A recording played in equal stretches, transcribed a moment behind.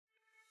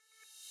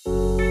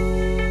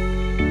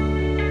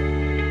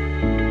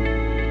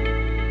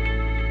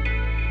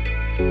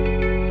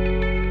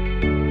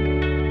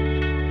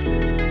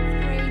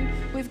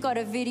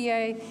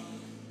video.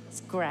 It's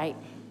great.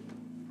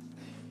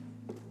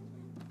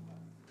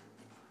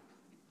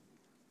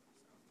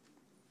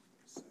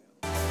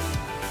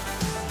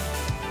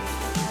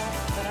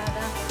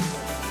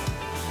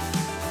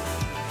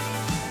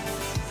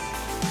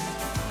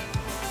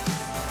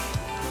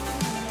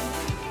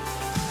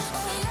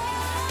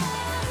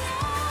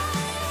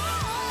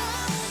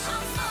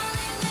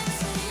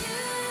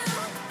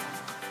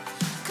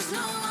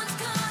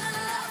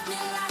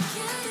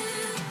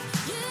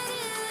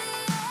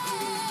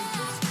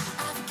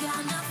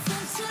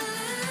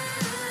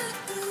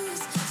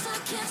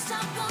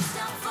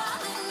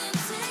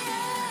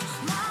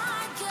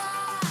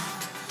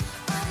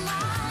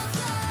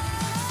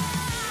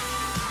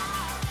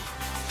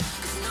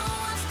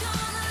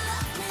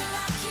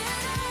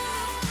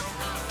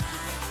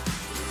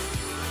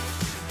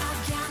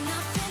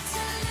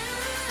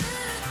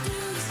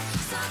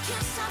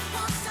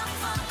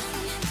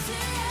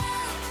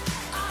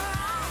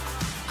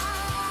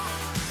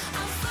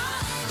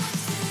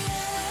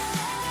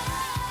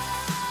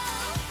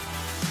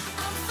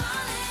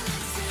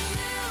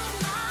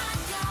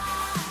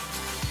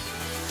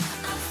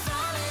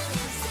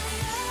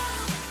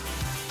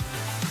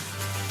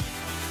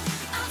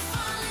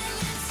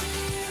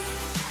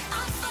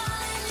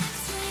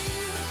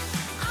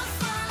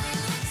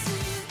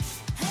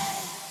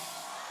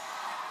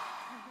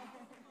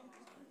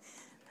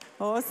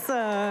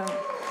 Awesome.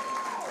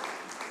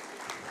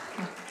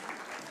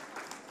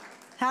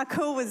 How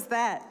cool was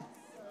that?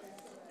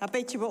 I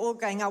bet you were all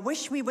going, I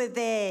wish we were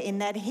there in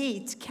that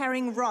heat,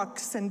 carrying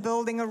rocks and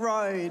building a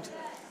road.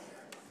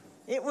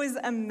 It was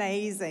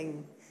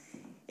amazing.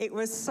 It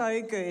was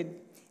so good.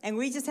 And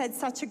we just had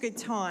such a good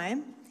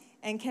time.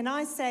 And can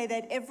I say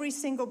that every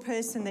single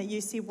person that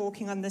you see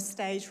walking on the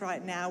stage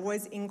right now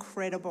was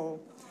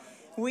incredible.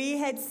 We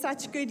had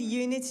such good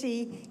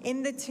unity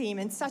in the team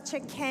and such a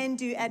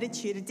can-do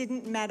attitude. It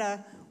didn't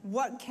matter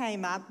what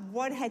came up,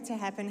 what had to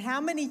happen,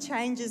 how many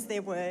changes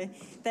there were.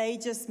 They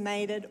just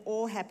made it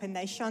all happen.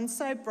 They shone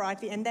so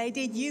brightly, and they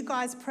did you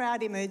guys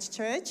proud, Emerge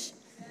Church.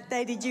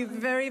 They did you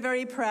very,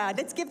 very proud.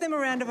 Let's give them a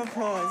round of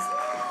applause.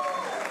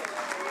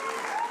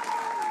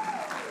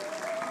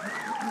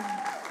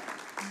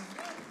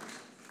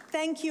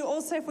 Thank you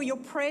also for your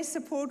prayer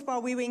support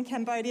while we were in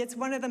Cambodia. It's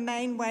one of the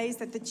main ways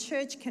that the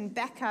church can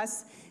back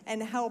us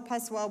and help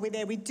us while we're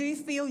there. We do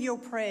feel your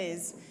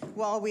prayers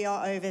while we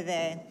are over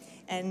there.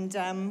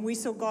 And we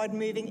saw God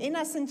moving in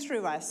us and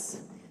through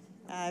us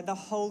the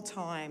whole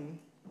time.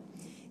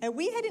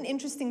 We had an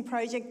interesting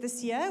project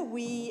this year.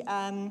 We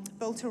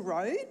built a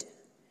road,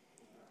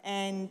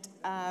 and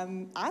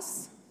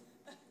us.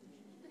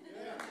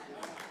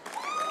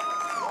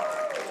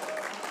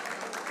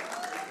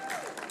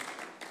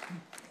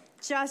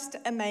 Just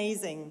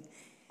amazing.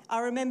 I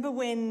remember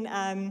when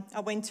I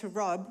went to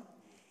Rob,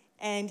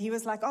 and he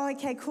was like, oh,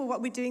 okay, cool,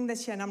 what we're doing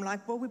this year? And I'm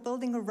like, well, we're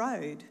building a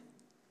road.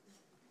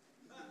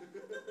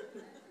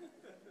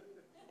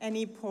 And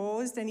he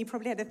paused, and he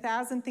probably had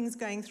 1,000 things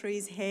going through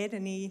his head,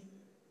 and he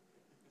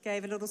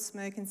gave a little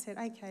smirk and said,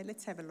 okay,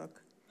 let's have a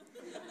look.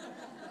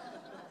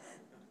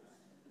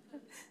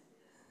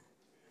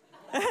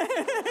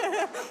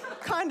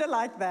 Kind of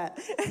like that.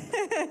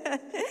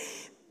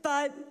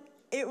 But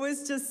it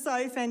was just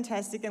so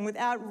fantastic, and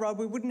without Rob,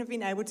 we wouldn't have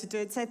been able to do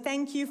it. So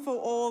thank you for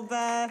all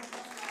the...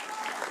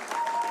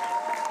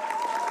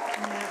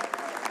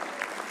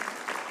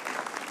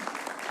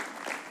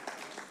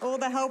 all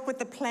the help with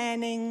the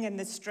planning and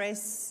the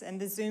stress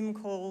and the Zoom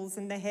calls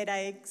and the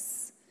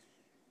headaches.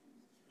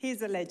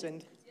 He's a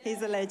legend.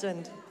 He's a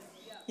legend.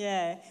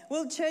 Yeah.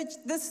 Well, church,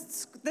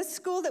 this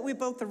school that we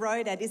built the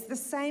road at is the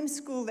same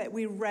school that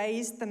we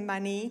raised the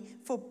money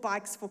for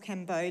Bikes for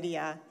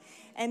Cambodia.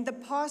 And the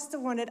pastor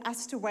wanted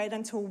us to wait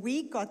until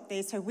we got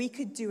there so we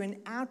could do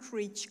an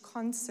outreach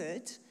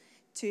concert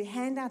to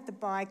hand out the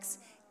bikes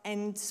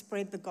and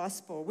spread the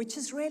gospel, which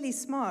is really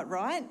smart,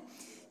 right?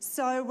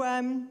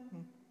 So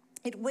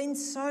it went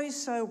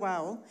so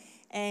well.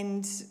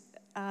 And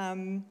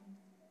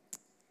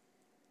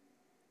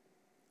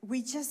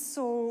we just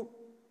saw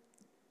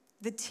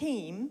the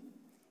team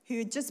who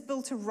had just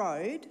built a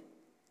road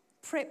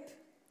prep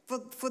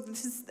for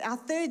this, our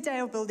third day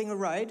of building a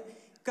road,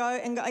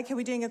 go, okay,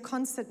 we're doing a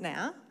concert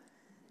now.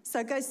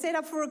 So go set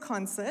up for a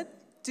concert,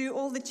 do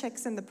all the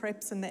checks and the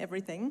preps and the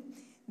everything,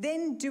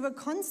 then do a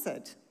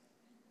concert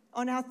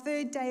on our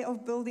third day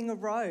of building a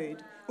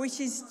road, which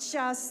is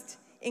just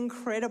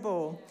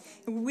incredible.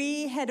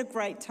 We had a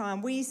great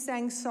time. We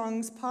sang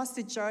songs.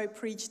 Pastor Joe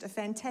preached a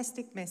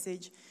fantastic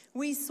message.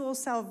 We saw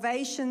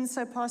salvation.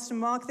 So Pastor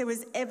Mark, there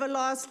was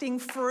everlasting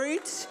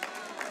fruit.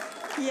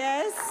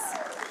 Yes.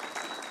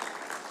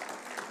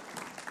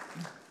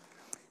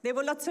 There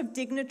were lots of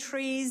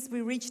dignitaries.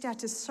 We reached out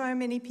to so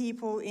many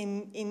people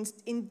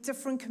in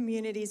different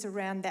communities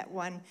around that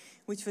one,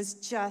 which was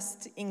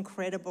just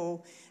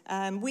incredible.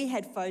 We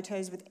had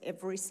photos with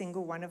every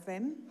single one of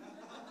them.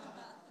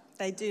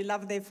 They do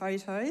love their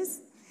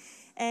photos.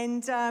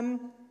 And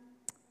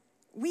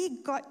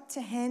we got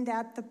to hand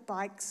out the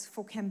bikes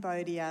for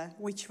Cambodia,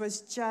 which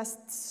was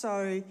just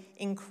so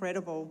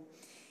incredible.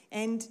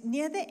 And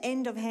near the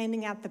end of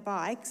handing out the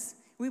bikes,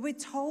 we were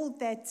told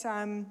that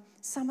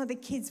some of the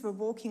kids were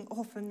walking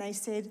off and they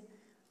said,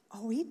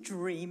 "Are we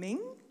dreaming?"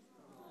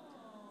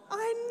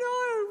 I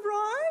know,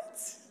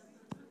 right?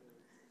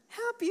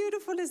 How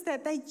beautiful is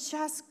that? They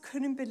just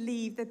couldn't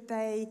believe that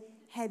they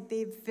had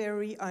their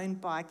very own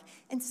bike.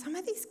 And some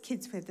of these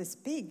kids were this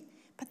big,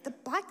 but the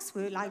bikes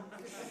were like,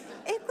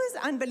 it was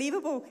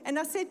unbelievable. And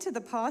I said to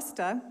the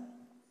pastor,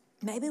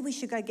 maybe we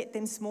should go get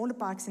them smaller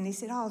bikes. And he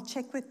said, "Oh, I'll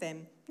check with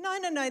them."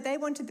 No, they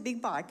wanted the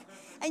big bike.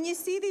 And you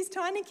see these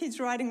tiny kids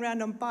riding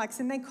around on bikes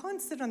and they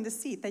can't sit on the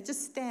seat. They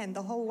just stand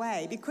the whole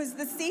way because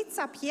the seat's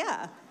up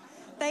here.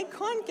 They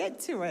can't get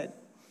to it.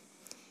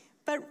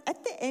 But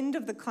at the end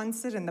of the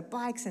concert and the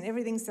bikes and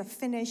everything's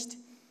finished,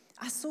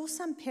 I saw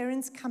some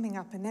parents coming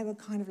up and they were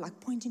kind of like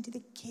pointing to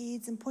the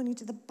kids and pointing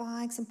to the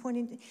bikes and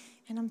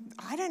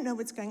I don't know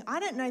what's going on. I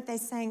don't know if they're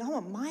saying, "I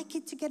want my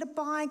kid to get a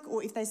bike,"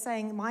 or if they're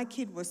saying my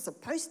kid was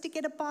supposed to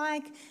get a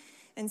bike.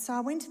 And so I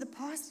went to the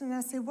pastor and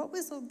I said, "What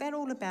was that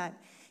all about?"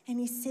 And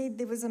he said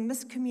there was a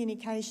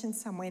miscommunication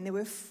somewhere and there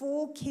were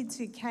 4 kids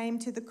who came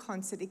to the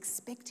concert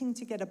expecting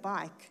to get a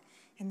bike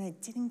and they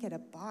didn't get a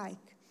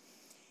bike.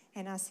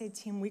 And I said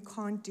to him, "We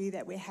can't do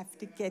that. We have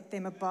to get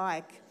them a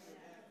bike."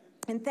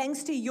 And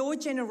thanks to your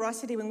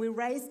generosity, when we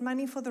raised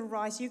money for the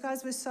rice, you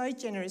guys were so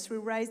generous. We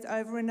raised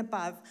over and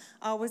above.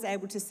 I was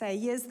able to say,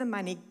 "Here's the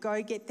money.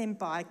 Go get them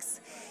bikes."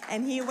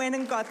 And he went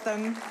and got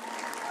them.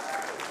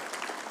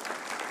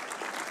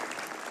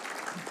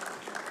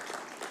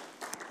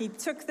 He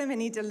took them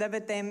and he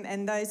delivered them,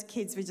 and those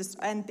kids were just,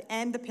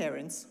 and the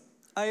parents,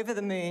 over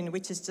the moon,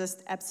 which is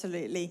just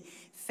absolutely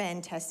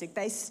fantastic.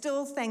 They're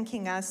still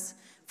thanking us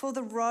for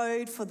the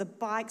road, for the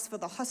bikes, for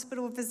the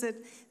hospital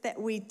visit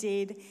that we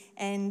did.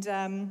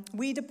 And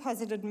we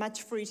deposited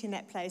much fruit in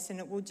that place, and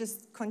it will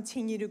just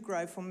continue to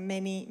grow for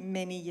many,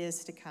 many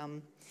years to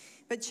come.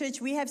 But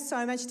church, we have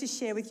so much to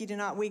share with you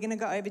tonight. We're going to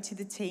go over to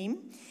the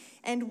team.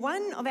 And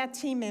one of our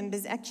team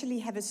members actually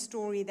have a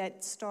story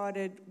that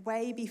started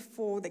way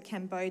before the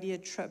Cambodia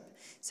trip.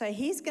 So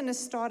he's going to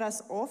start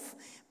us off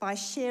by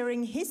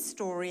sharing his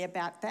story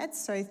about that.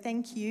 So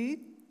thank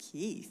you,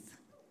 Keith.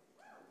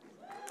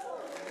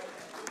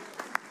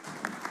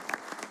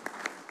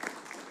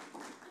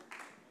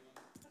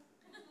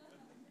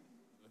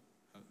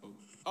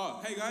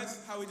 Oh, hey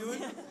guys, how we doing?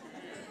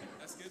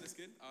 That's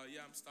good.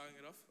 Yeah, I'm starting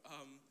it off.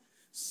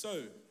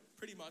 So,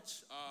 pretty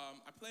much,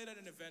 I played at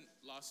an event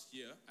last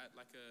year at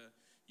like a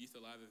Youth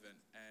Alive event,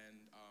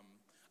 and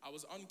I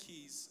was on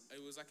keys.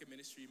 It was like a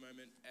ministry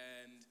moment,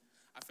 and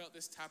I felt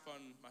this tap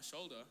on my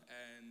shoulder,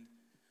 and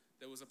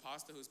there was a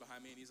pastor who was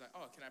behind me, and he's like,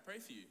 "Oh, can I pray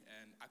for you?"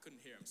 And I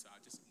couldn't hear him, so I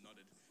just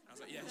nodded. And I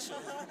was like, "Yeah,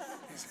 sure."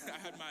 I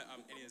had my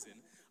in-ears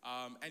in.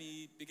 And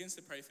he begins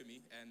to pray for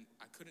me, and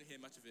I couldn't hear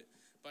much of it.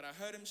 But I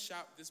heard him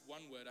shout this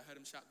one word. I heard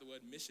him shout the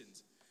word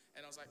missions.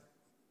 And I was like,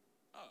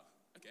 "Oh,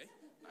 okay,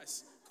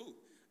 nice, cool."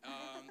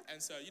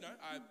 And so,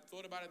 I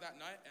thought about it that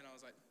night, and I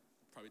was like,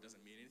 probably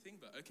doesn't mean anything,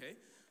 but okay.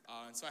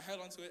 And so I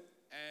held on to it.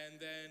 And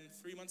then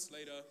 3 months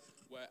later,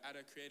 we're at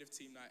a creative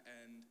team night,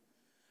 and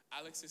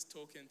Alex is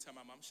talking to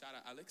my mum. Shout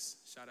out Alex.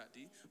 Shout out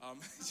D.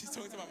 She's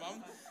talking to my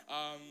mum.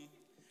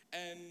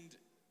 And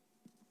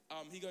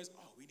he goes,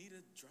 "Oh, we need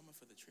a drummer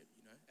for the trip,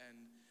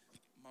 And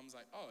Mum's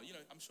like, "Oh,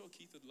 I'm sure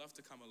Keith would love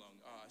to come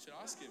along. I should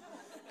ask him."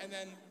 And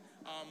then,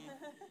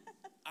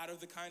 out of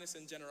the kindness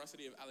and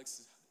generosity of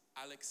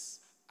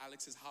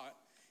Alex's heart,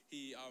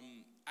 he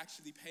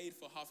actually paid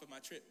for half of my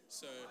trip.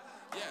 So,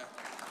 yeah,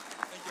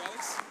 thank you,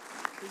 Alex.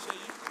 Appreciate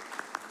you.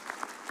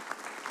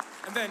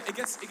 And then it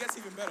gets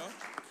even better.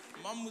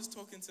 Mum was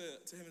talking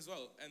to him as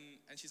well,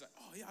 and she's like,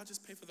 "Oh yeah, I'll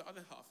just pay for the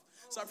other half."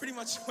 So I pretty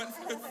much went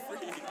for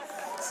free.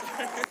 So,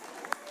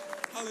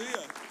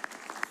 hallelujah.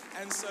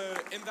 And so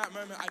in that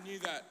moment, I knew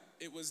that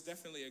it was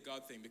definitely a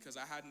God thing, because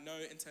I had no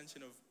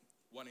intention of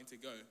wanting to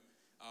go.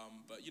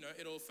 But,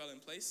 it all fell in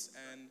place.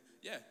 And,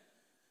 yeah.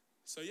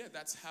 So, yeah,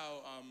 that's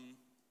how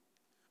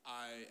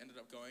I ended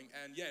up going.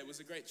 And, yeah, it was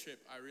a great trip.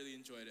 I really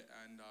enjoyed it.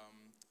 And,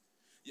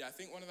 yeah, I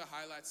think one of the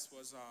highlights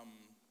was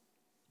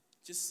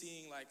just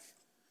seeing,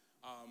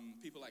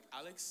 people like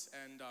Alex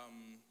and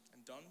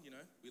Don,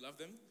 we love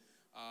them.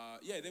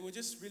 Yeah, they were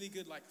just really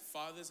good,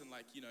 fathers and,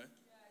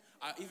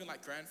 even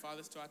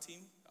grandfathers to our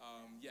team.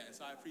 Yeah,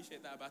 so I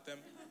appreciate that about them.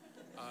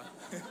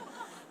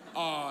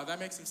 Oh, that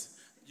makes them...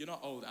 You're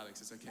not old,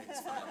 Alex. It's okay.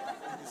 It's fine.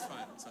 It's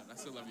fine. I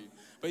still love you.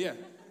 But yeah,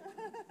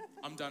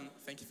 I'm done.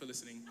 Thank you for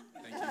listening.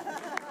 Thank you.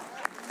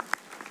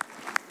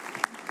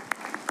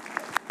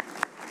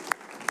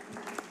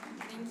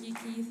 Thank you,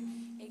 Keith.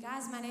 Hey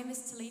guys, my name is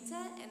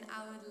Talita, and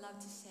I would love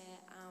to share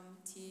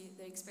to you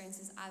the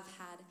experiences I've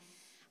had.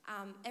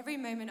 Every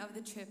moment of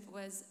the trip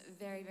was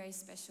very, very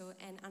special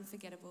and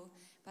unforgettable,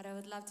 but I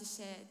would love to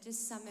share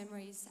just some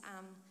memories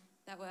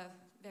that were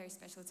very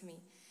special to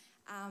me.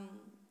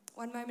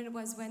 One moment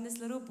was when this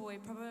little boy,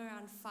 probably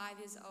around 5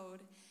 years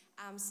old,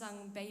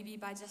 sung Baby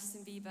by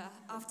Justin Bieber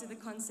after the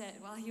concert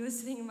while he was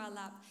sitting in my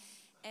lap.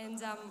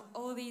 And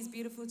all these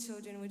beautiful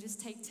children would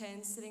just take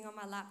turns sitting on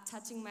my lap,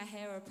 touching my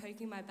hair or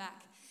poking my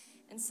back.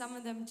 And some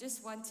of them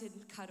just wanted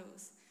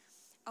cuddles.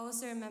 I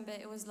also remember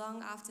it was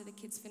long after the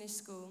kids finished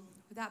school.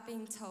 Without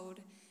being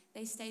told,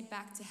 they stayed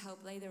back to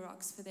help lay the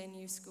rocks for their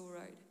new school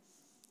road.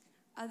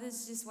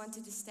 Others just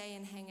wanted to stay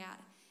and hang out.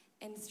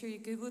 And through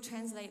Google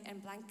Translate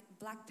and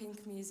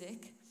Blackpink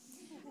music,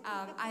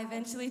 I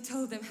eventually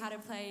told them how to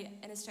play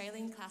an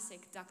Australian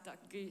classic, Duck Duck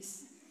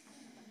Goose.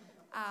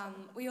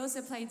 We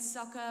also played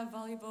soccer,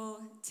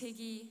 volleyball,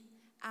 tiggy,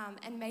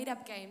 and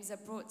made-up games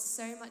that brought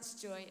so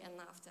much joy and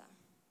laughter.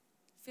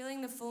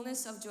 Feeling the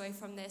fullness of joy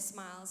from their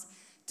smiles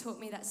taught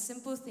me that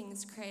simple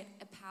things create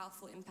a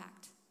powerful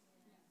impact.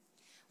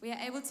 We are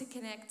able to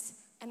connect,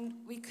 and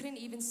we couldn't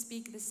even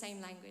speak the same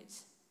language.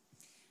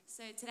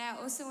 So today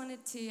I also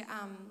wanted to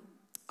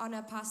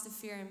honor Pastor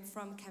Firam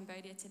from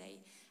Cambodia today,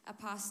 a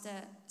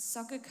pastor,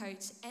 soccer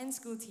coach, and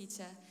school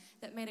teacher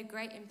that made a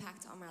great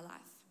impact on my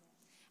life.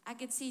 I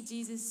could see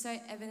Jesus so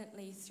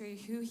evidently through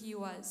who he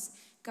was,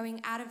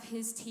 going out of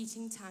his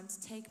teaching time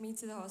to take me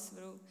to the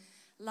hospital,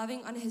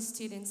 loving on his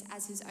students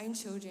as his own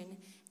children,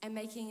 and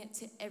making it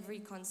to every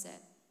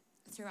concert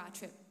through our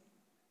trip.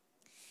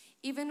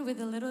 Even with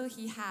the little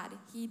he had,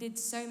 he did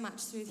so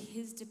much through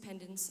his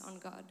dependence on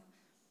God.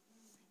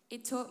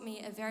 It taught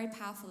me a very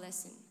powerful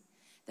lesson,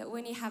 that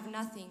when you have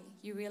nothing,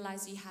 you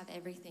realize you have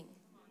everything.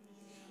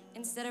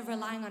 Instead of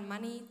relying on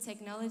money,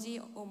 technology,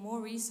 or more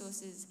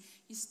resources,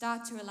 you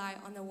start to rely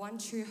on the one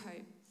true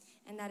hope,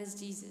 and that is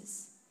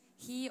Jesus.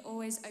 He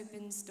always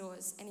opens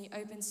doors, and he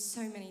opens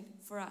so many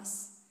for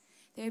us.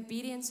 The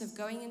obedience of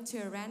going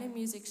into a random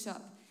music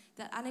shop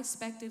that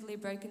unexpectedly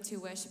broke into a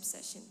worship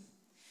session.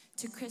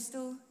 To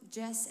Crystal,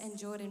 Jess, and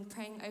Jordan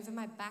praying over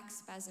my back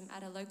spasm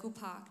at a local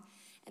park,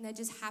 and there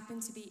just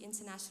happened to be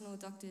international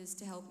doctors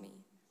to help me.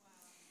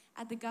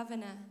 At the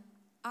governor,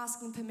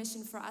 asking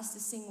permission for us to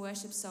sing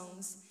worship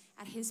songs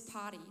at his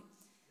party,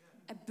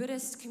 a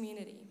Buddhist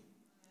community.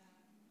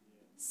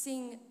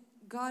 Seeing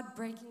God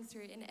breaking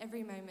through in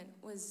every moment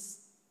was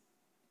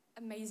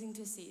amazing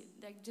to see,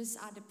 like just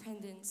our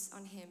dependence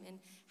on him and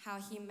how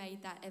he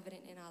made that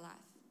evident in our life.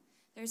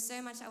 There's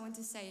so much I want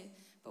to say,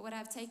 but what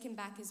I've taken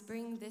back is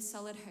bringing this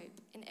solid hope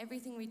in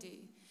everything we do,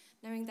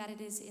 knowing that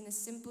it is in the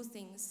simple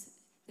things,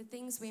 the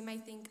things we may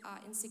think are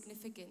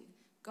insignificant,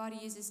 God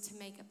uses to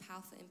make a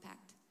powerful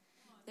impact.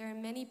 There are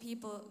many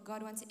people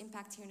God wants to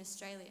impact here in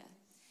Australia,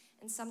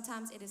 and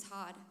sometimes it is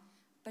hard,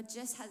 but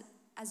just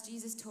as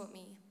Jesus taught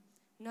me,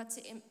 not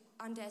to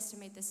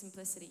underestimate the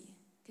simplicity,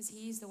 because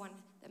he is the one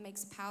that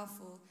makes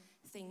powerful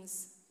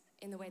things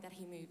in the way that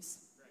he moves.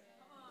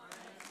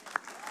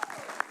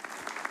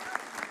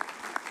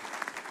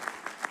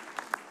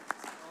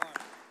 All right.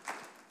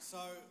 So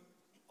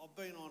I've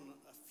been on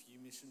a few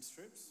mission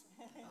trips.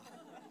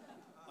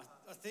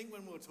 I think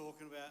when we were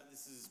talking about,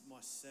 this is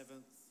my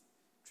 7th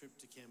trip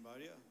to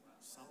Cambodia,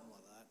 something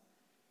like that.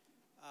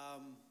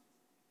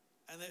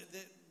 And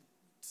they're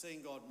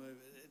seeing God move.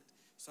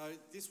 So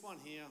this one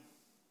here,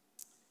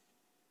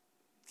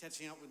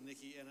 catching up with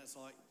Nikki, and it's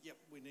like, yep,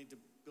 we need to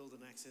build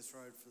an access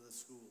road for the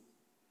school.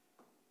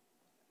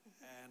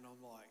 And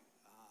I'm like,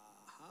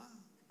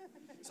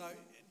 So,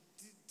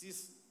 do you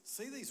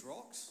see these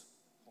rocks?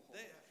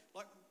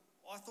 Like,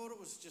 I thought it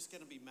was just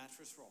going to be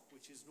mattress rock,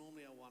 which is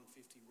normally a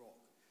 150 rock.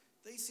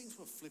 These things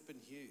were flipping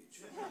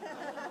huge.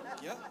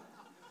 Yep.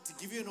 To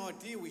give you an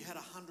idea, we had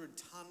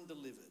 100-ton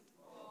delivered.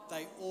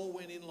 They all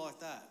went in like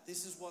that.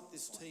 This is what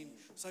this team...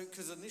 So,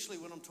 because initially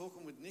when I'm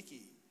talking with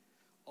Nikki,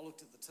 I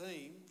looked at the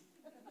team,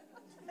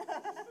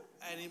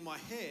 and in my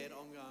head,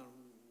 I'm going,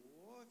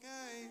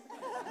 okay.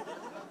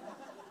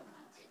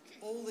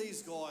 All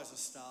these guys are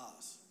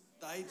stars.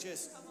 They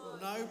just...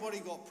 Nobody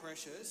got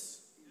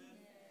precious.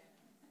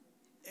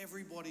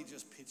 Everybody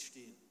just pitched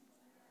in.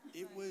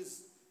 It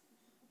was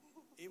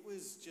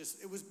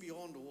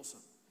beyond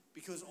awesome.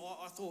 Because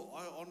I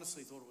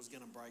honestly thought it was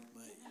going to break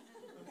me.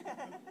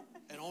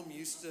 And I'm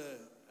used to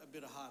a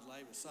bit of hard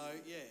labour. So,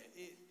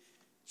 yeah,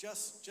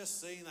 just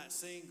seeing that,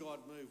 seeing God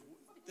move.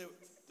 There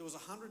was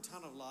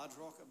 100-ton of large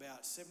rock,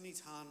 about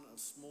 70-ton of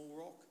small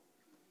rock.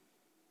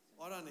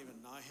 I don't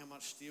even know how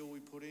much steel we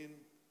put in.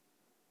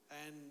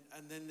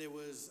 And then there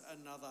was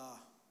another,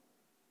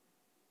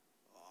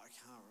 I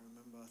can't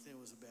remember, I think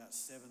it was about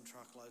 7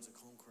 truckloads of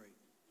concrete.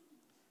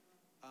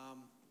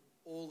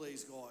 All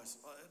these guys,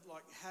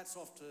 like hats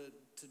off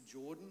to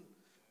Jordan.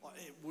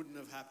 It wouldn't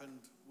have happened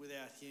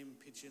without him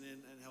pitching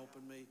in and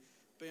helping me.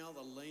 Being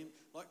able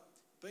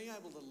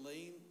to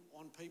lean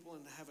on people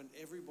and having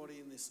everybody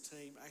in this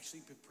team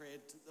actually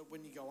prepared that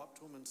when you go up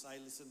to them and say,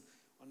 listen,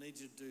 I need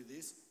you to do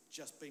this,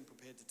 just being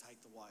prepared to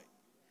take the weight.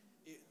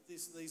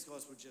 These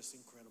guys were just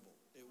incredible.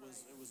 It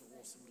was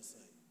awesome to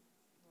see.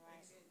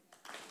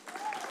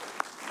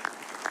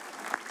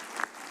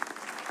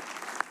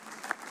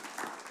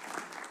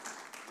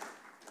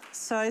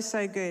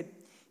 So good.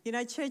 You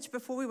know, church,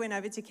 before we went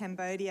over to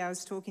Cambodia, I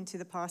was talking to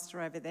the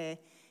pastor over there,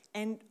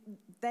 and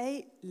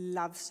they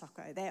love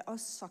soccer. They are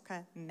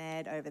soccer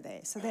mad over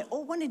there. So they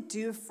all want to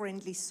do a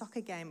friendly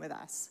soccer game with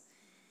us.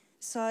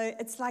 So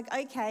it's like,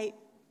 okay,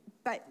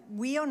 but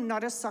we are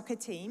not a soccer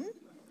team.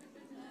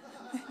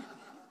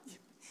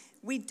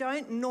 We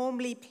don't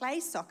normally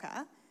play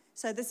soccer,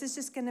 so this is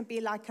just going to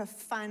be like a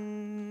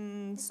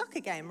fun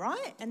soccer game,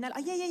 right? And they're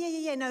like,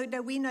 yeah, no,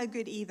 we no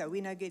good either.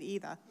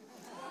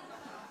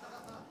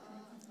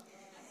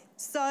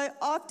 So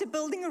after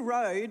building a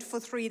road for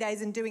 3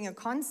 days and doing a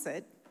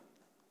concert,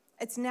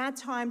 it's now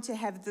time to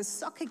have the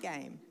soccer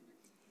game.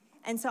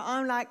 And so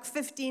I'm like,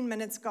 15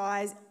 minutes,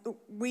 guys,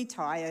 we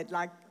tired.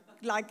 Like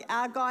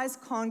our guys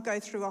can't go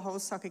through a whole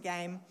soccer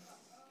game.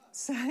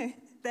 So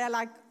they're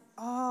like,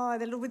 oh,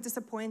 they're a little bit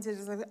disappointed.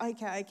 It's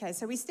like, okay.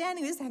 So we're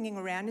just hanging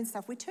around and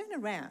stuff. We turn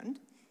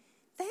around.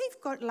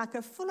 They've got like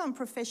a full-on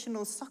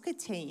professional soccer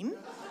team,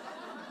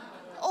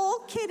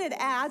 all kitted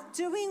out,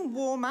 doing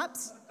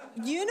warm-ups,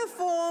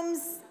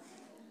 uniforms,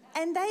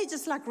 and they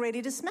just like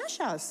ready to smash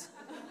us.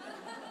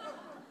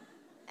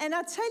 And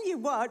I tell you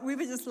what, we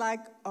were just like,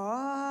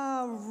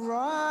 oh,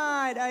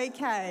 right,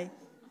 okay.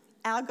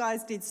 Our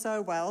guys did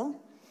so well.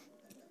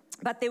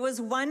 But there was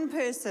one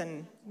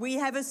person, we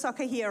have a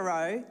soccer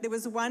hero, there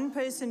was one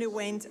person who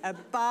went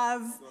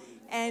above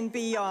and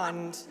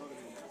beyond.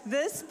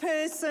 This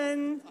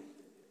person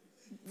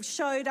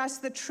showed us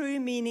the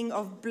true meaning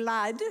of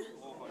blood,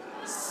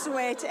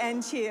 sweat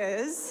and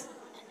tears.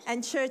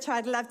 And church,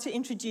 I'd love to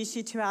introduce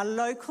you to our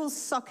local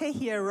soccer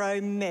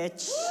hero,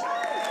 Mitch.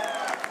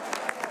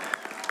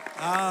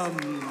 I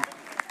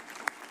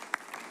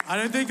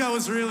don't think I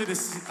was really the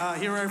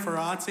hero for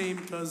our team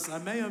because I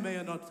may or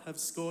may not have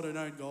scored an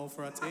own goal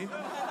for our team.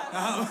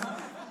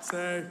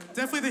 So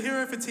definitely the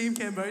hero for Team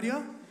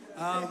Cambodia.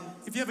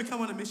 If you ever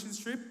come on a missions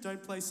trip,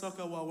 don't play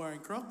soccer while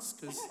wearing Crocs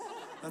because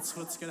that's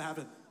what's going to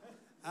happen.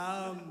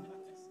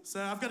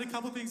 So I've got a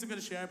couple of things I'm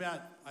going to share about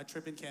my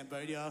trip in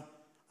Cambodia.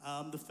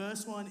 The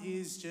first one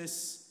is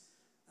just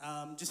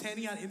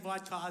handing out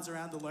invite cards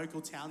around the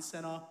local town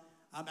centre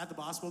at the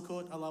basketball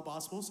court. I love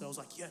basketball, so I was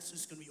like, yes, this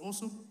is going to be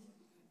awesome.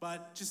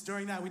 But just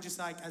during that, we just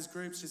like, as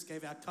groups, just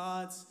gave out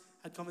cards,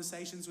 had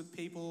conversations with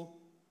people.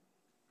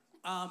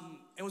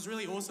 It was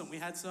really awesome. We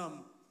had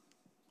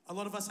a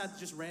lot of us had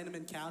just random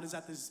encounters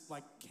at this,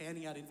 like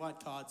handing out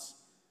invite cards.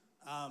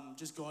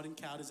 Just God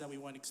encounters that we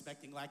weren't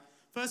expecting. Like,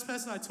 first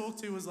person I talked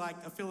to was like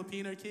a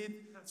Filipino kid.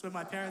 That's where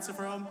my parents are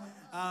from.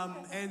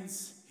 And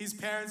his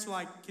parents were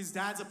like, his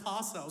dad's a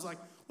pastor. I was like,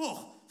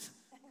 whoa.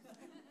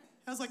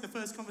 That was like the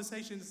first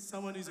conversation with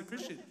someone who's a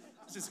Christian.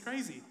 It's just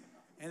crazy.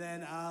 And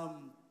then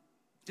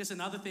just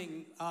another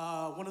thing,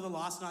 one of the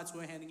last nights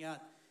we were handing out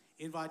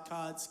invite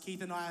cards,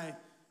 Keith and I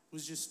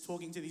was just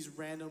talking to these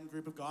random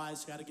group of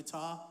guys who had a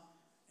guitar.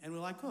 And we're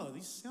like, oh,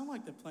 these sound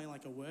like they're playing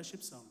like a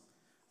worship song.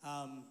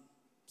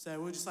 So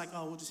we were just like,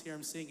 oh, we'll just hear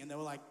them sing. And they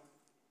were like,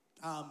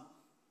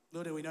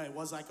 little did we know, it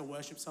was like a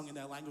worship song in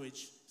their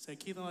language. So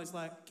Keith was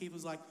like,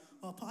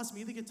 oh, pass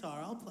me the guitar,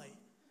 I'll play.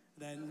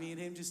 Then me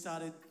and him just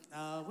started,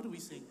 what did we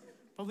sing?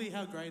 Probably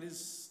How Great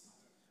Is,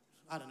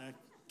 I don't know,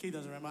 Keith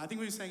doesn't remember. I think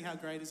we were saying How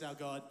Great Is Our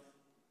God.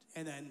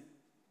 And then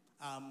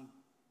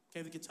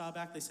gave the guitar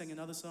back, they sang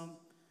another song.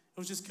 It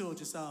was just cool,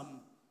 just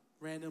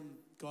random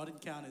God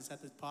encounters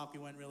at the park we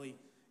weren't really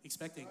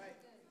expecting.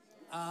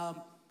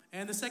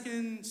 And the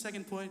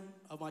second point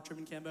of my trip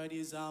in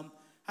Cambodia is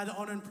had the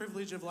honor and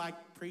privilege of like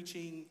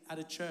preaching at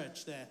a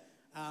church there.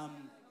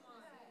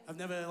 I've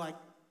never like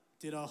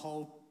did a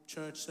whole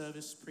church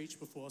service preach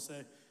before,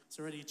 so it's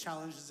already a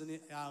challenge, isn't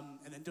it?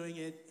 And then doing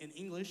it in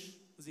English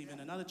was even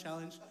another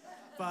challenge.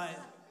 But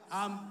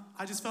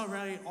I just felt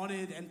really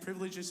honored and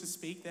privileged just to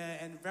speak there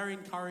and very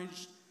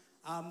encouraged.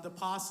 The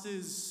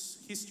pastor's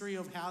history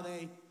of how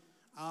they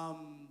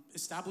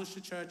established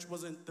the church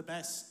wasn't the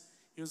best.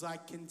 He was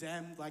like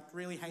condemned, like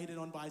really hated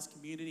on by his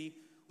community,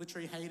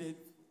 literally hated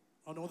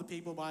on all the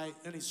people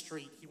in his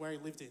street where he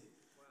lived in.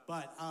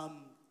 Wow. But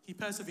he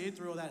persevered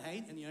through all that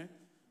hate and,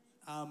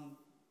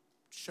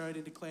 showed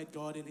and declared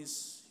God in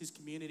his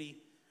community,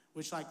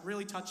 which like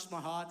really touched my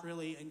heart,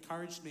 really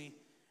encouraged me.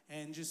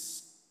 And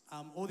just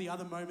all the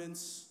other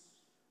moments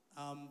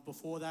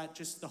before that,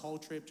 just the whole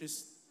trip,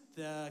 just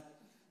the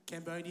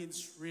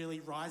Cambodians really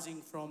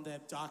rising from their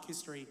dark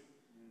history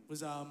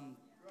was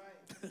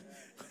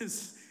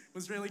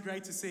was really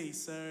great to see.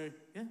 So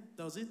yeah,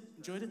 that was it.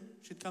 Enjoyed it.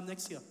 Should come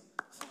next year.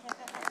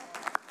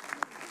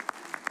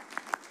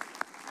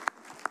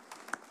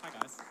 Hi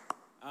guys.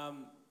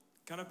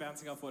 Kind of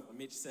bouncing off what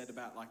Mitch said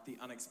about like the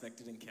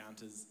unexpected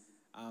encounters.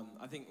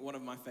 I think one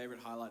of my favorite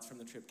highlights from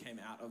the trip came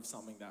out of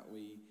something that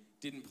we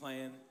didn't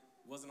plan,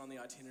 wasn't on the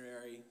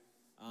itinerary.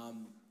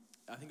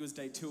 I think it was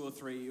day 2 or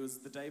 3. It was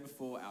the day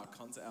before our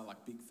concert, our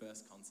like big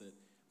first concert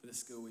for the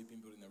school we've been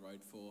building the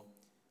road for.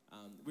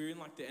 We were in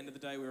like the end of the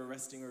day, we were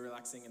resting, we were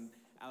relaxing, and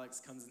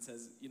Alex comes and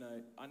says, you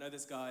know, I know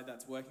this guy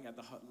that's working at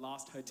the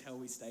last hotel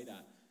we stayed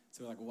at.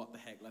 So we're like, what the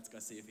heck, let's go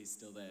see if he's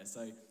still there.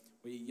 So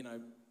we, you know,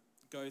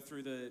 go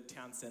through the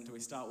town centre, we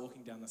start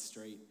walking down the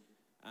street.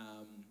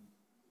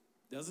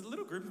 There was a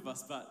little group of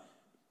us, but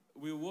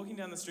we were walking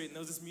down the street and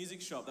there was this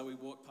music shop that we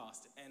walked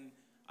past, and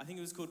I think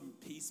it was called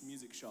Peace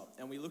Music Shop,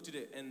 and we looked at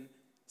it and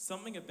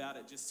something about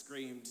it just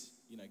screamed,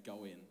 you know,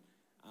 go in.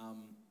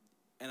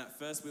 And at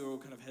first we were all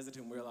kind of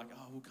hesitant. We were like,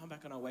 oh, we'll come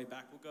back on our way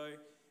back. We'll go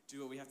do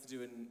what we have to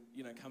do and,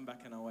 come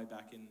back on our way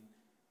back.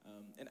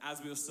 And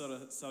as we were sort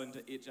of starting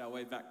to itch our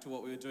way back to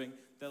what we were doing,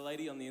 the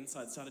lady on the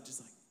inside started just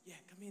like, yeah,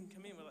 come in.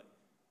 We're like,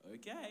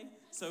 okay.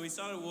 So we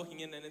started walking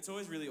in, and it's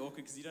always really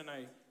awkward because you don't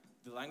know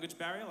the language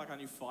barrier. Like, I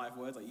knew 5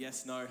 words, like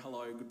yes, no,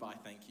 hello, goodbye,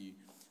 thank you.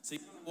 So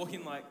you walk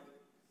in like,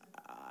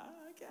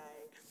 okay.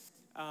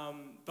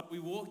 But we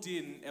walked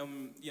in,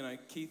 and,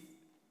 Keith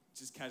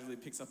just casually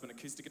picks up an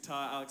acoustic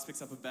guitar, Alex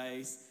picks up a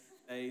bass,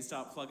 they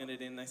start plugging it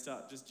in, they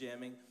start just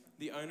jamming.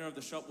 The owner of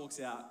the shop walks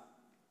out,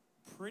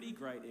 pretty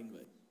great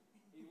English.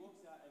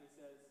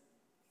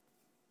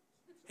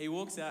 He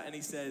walks out and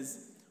he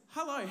says,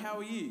 hello, how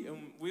are you?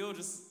 And we all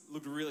just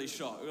looked really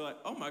shocked. We were like,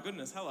 oh my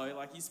goodness, hello,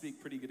 like you speak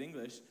pretty good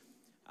English.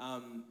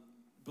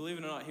 Believe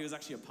it or not, he was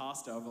actually a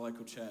pastor of a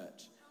local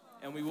church.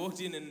 And we walked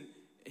in and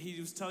he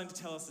was starting to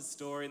tell us a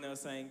story, and they were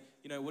saying,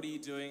 what are you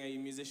doing? Are you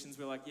musicians?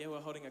 We're like, yeah,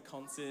 we're holding a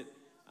concert.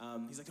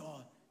 He's like,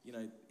 oh,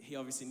 he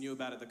obviously knew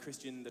about it,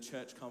 the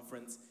church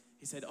conference.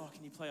 He said, oh,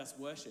 can you play us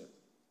worship?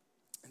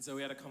 And so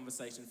we had a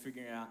conversation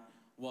figuring out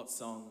what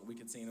song we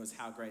could sing. It was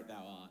How Great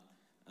Thou Art.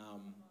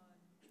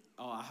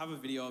 I have a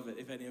video of it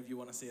if any of you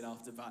want to see it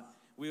after, but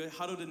we were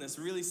huddled in this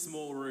really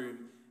small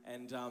room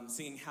and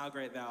singing How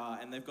Great Thou Art,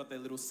 and they've got their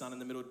little son in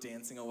the middle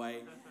dancing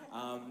away.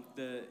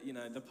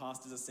 The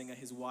pastor's a singer.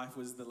 His wife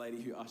was the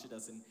lady who ushered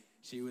us, and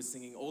she was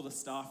singing. All the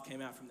staff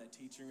came out from their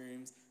teaching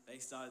rooms. They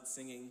started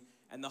singing,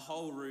 and the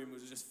whole room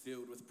was just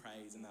filled with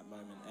praise in that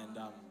moment. And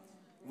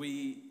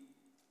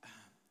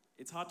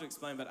it's hard to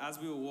explain, but as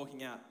we were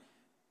walking out,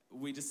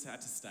 we just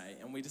had to stay,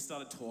 and we just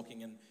started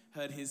talking and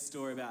heard his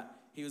story about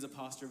he was a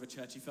pastor of a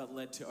church. He felt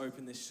led to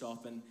open this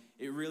shop, and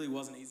it really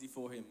wasn't easy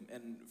for him.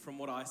 And from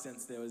what I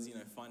sensed, there was,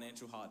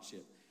 financial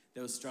hardship.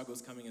 There was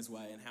struggles coming his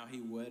way, and how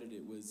he worded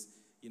it was,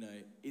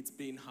 it's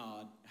been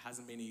hard, it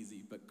hasn't been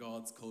easy, but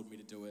God's called me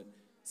to do it,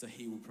 so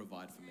he will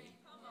provide for me.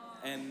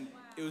 And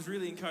it was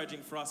really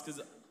encouraging for us,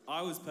 because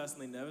I was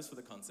personally nervous for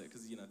the concert,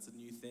 because, it's a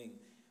new thing.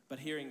 But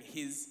hearing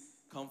his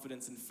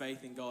confidence and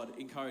faith in God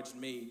encouraged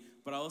me,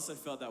 but I also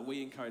felt that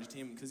we encouraged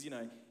him, because,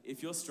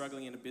 if you're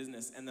struggling in a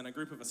business and then a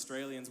group of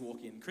Australians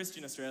walk in,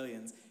 Christian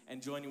Australians, and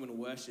join you in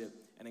worship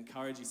and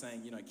encourage you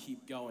saying,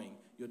 keep going,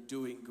 you're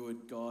doing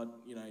good, God,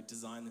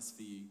 designed this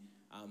for you.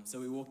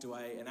 So we walked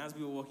away, and as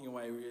we were walking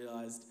away, we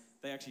realized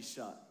they actually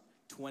shut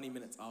 20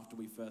 minutes after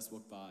we first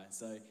walked by.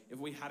 So if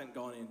we hadn't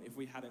gone in, if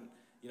we hadn't,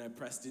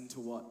 pressed into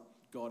what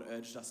God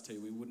urged us to,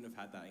 we wouldn't have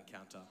had that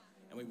encounter,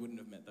 and we wouldn't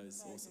have met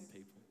those awesome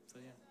people. So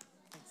yeah,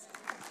 thanks.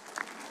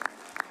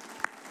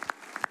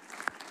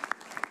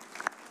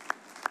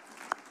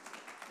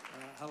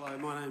 Hello,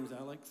 my name's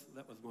Alex.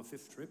 That was my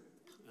 5th trip,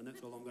 and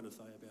that's all I'm going to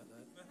say about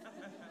that.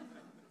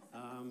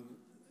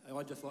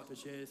 I'd just like to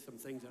share some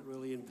things that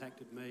really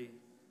impacted me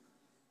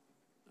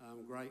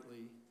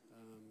greatly.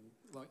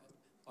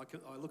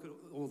 I look at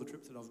all the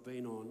trips that I've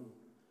been on,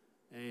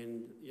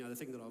 and the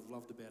thing that I've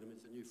loved about them is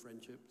the new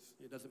friendships.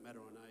 It doesn't matter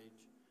on age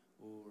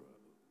or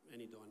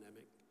any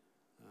dynamic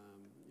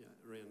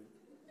around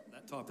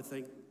that type of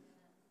thing.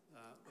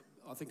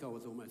 I think I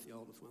was almost the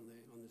oldest one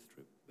there on this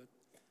trip,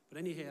 but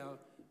anyhow.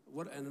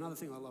 And another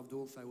thing I loved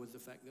also was the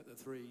fact that the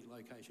 3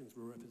 locations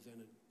were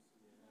represented.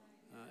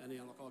 And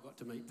I got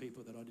to meet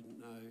people that I didn't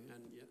know,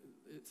 and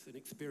it's an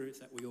experience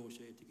that we all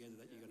shared together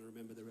that you're going to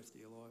remember the rest of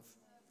your life.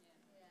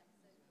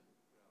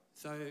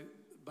 So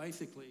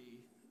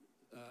basically,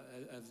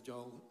 as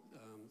Joel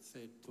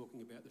said,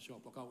 talking about the shop,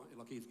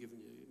 he's given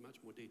you much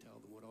more detail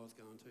than what I was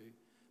going to,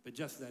 but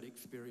just that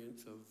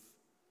experience of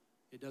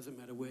it doesn't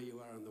matter where you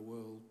are in the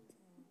world,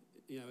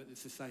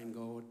 it's the same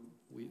God.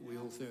 We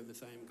all serve the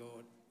same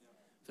God.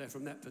 So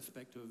from that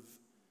perspective,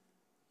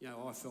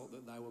 I felt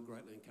that they were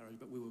greatly encouraged,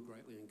 but we were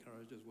greatly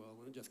encouraged as well,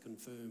 and it just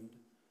confirmed,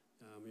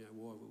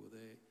 why we were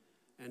there.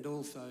 And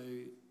also,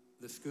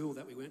 the school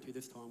that we went to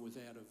this time was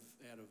out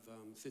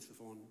of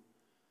Sisyphon,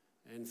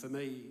 and for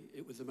me,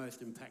 it was the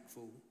most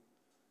impactful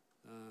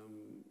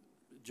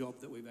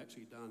job that we've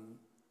actually done,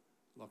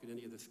 like in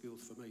any of the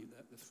schools for me.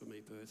 That's for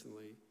me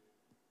personally.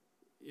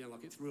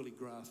 It's really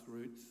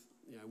grassroots,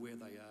 where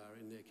they are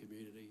in their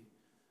community.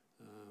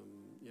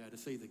 To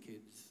see the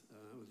kids,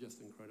 it was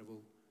just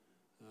incredible.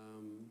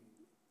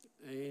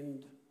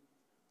 And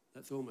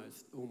that's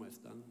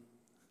almost done.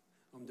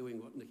 I'm doing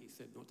what Nikki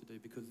said not to do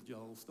because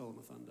Joel stole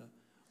my thunder.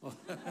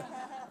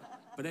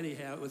 But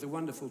anyhow, it was a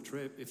wonderful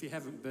trip. If you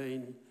haven't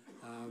been,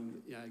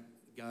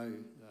 go.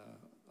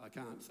 I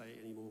can't say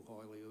any more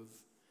highly of.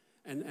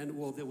 And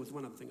well, there was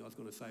one other thing I was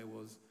going to say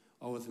was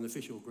I was an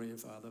official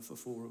grandfather for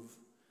 4 of.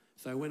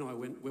 So when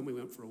we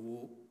went for a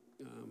walk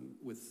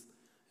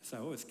so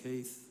it was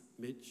Keith,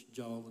 Mitch,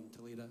 Joel and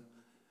Talita.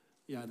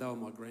 They were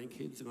my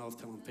grandkids, and I was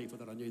telling people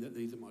that I knew that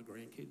these are my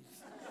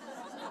grandkids.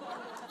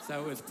 So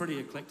it was a pretty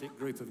eclectic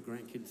group of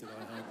grandkids that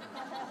I had.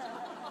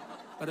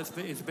 But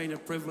it's been a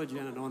privilege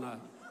and an honour,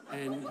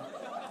 and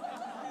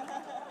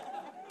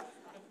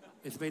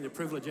it's been a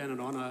privilege and an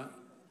honour,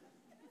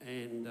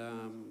 and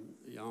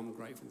I'm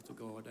grateful to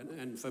God.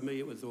 And for me,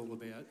 it was all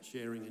about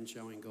sharing and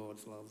showing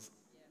God's love.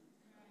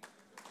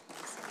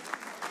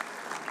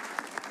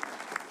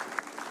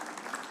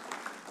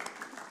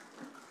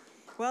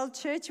 Well,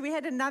 church, we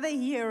had another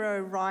hero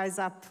rise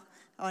up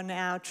on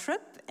our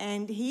trip,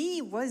 and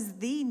he was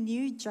the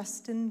new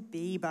Justin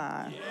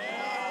Bieber.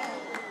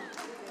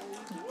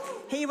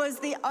 He was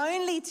the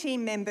only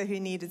team member who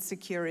needed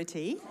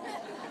security.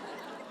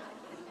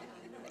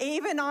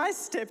 Even I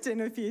stepped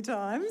in a few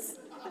times.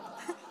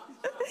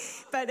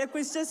 But it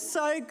was just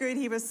so good.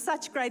 He was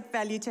such great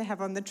value to have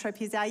on the trip.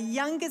 He's our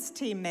youngest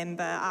team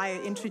member.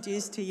 I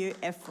introduced to you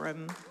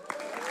Ephraim.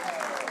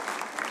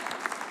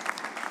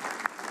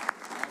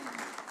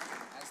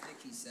 As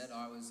Nikki said,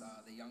 I was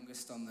the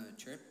youngest on the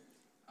trip.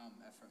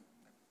 Ephraim,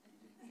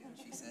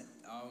 she said.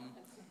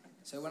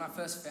 So when I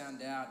first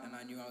found out and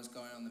I knew I was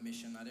going on the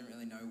mission, I didn't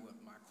really know what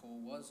my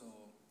call was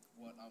or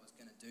what I was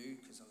going to do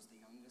because I was the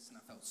youngest and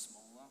I felt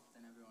smaller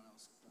than everyone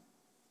else.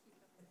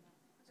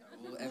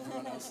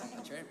 Everyone else on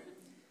the trip.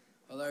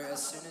 Although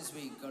as soon as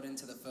we got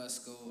into the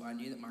first school, I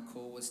knew that my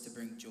call was to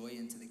bring joy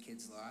into the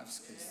kids' lives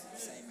because the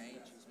same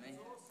age as me.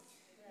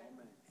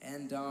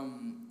 And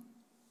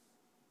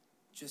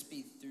just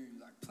be through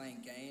like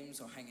playing games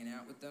or hanging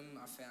out with them,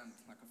 I found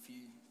like a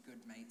few good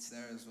mates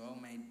there as well.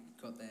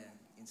 Got their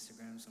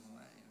Instagrams and all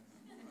that.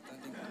 You know. I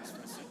don't think that was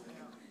supposed to.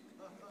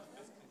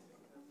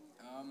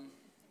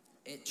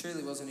 It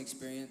truly was an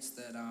experience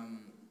that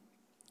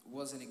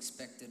wasn't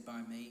expected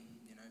by me.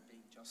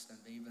 Justin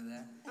Bieber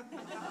there.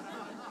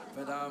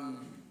 But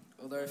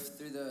although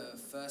through the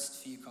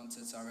first few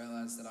concerts I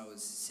realised that I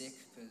was sick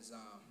because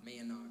me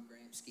and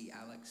Gramsci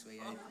Alex, we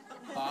ate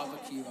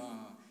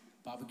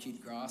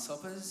barbecued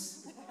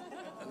grasshoppers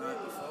the night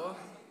before.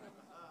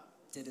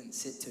 Didn't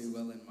sit too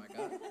well in my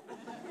gut.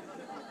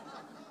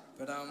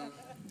 But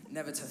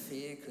never to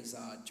fear because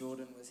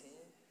Jordan was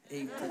here.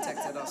 He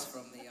protected us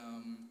from the...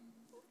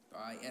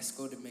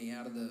 escorted me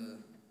out of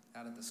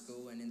the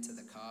school and into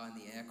the car in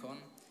the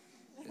aircon.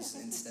 Because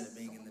instead of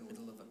being in the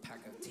middle of a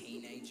pack of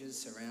teenagers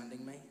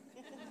surrounding me.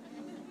 Yeah.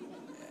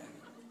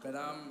 But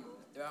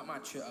throughout my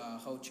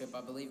whole trip,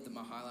 I believe that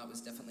my highlight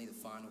was definitely the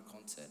final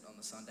concert on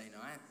the Sunday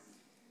night.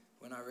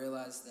 When I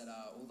realised that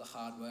all the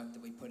hard work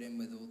that we put in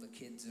with all the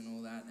kids and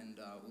all that and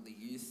all the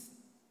youth,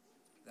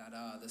 that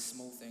the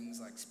small things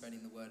like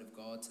spreading the word of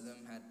God to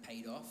them had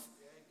paid off.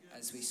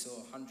 As we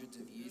saw hundreds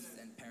of youth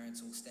and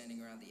parents all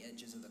standing around the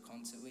edges of the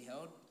concert we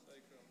held.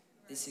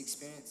 This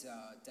experience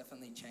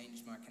definitely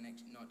changed my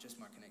connection, not just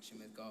my connection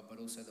with God, but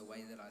also the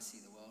way that I see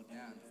the world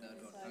now in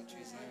third world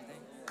countries and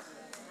everything.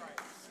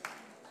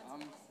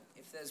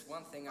 If there's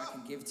one thing I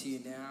can give to you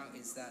now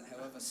is that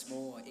however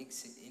small or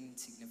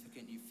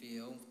insignificant you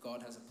feel,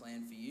 God has a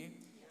plan for you.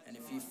 And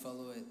if you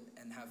follow it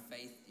and have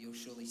faith, you'll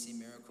surely see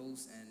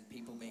miracles and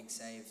people being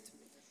saved.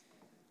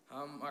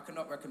 I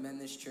cannot recommend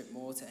this trip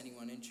more to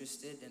anyone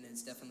interested, and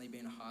it's definitely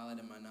been a highlight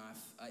in my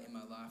life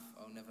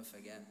I'll never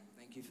forget.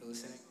 Thank you for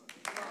listening.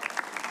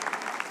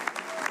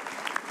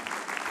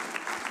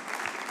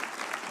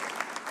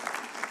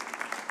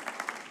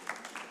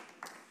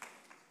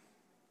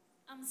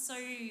 So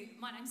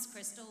my name's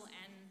Crystal,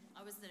 and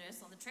I was the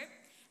nurse on the trip.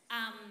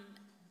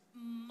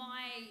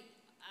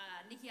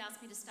 Nikki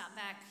asked me to start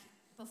back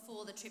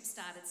before the trip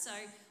started. So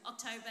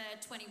October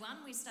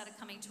 21, we started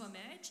coming to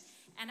Emerge,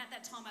 and at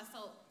that time I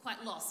felt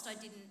quite lost. I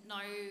didn't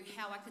know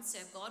how I could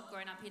serve God,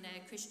 growing up in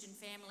a Christian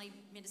family,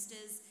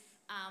 minister's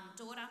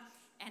daughter,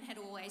 and had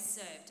always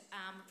served.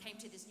 Came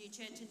to this new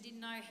church and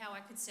didn't know how I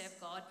could serve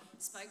God.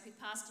 Spoke with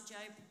Pastor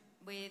Joe,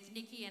 with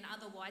Nikki and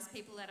other wise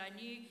people that I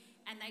knew,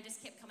 and they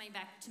just kept coming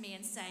back to me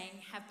and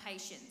saying, have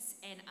patience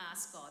and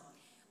ask God.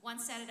 One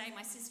Saturday,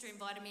 my sister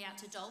invited me out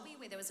to Dalby,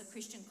 where there was a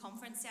Christian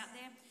conference out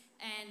there,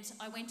 and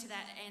I went to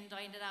that and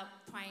I ended up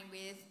praying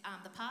with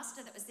the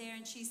pastor that was there,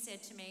 and she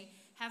said to me,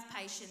 have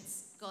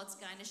patience, God's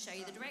going to show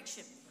you the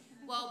direction.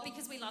 Well,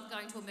 because we love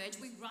going to Emerge,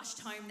 we rushed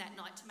home that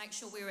night to make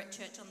sure we were at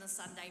church on the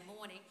Sunday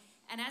morning.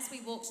 And as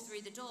we walked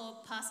through the door,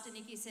 Pastor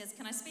Nikki says,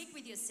 can I speak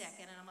with you a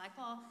second? And I'm like,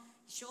 oh,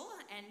 sure.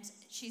 And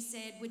she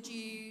said, would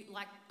you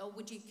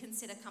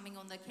consider coming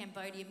on the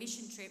Cambodia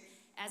mission trip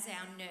as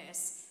our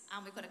nurse?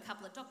 We've got a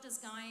couple of doctors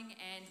going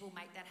and we'll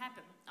make that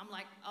happen. I'm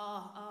like,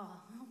 oh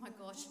my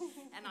gosh.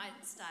 And I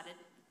started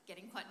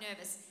getting quite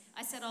nervous.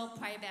 I said, I'll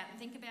pray about it and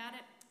think about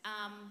it.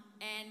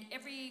 And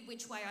every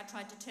which way I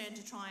tried to turn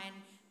to try and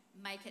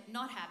make it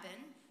not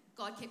happen,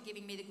 God kept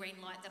giving me the green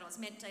light that I was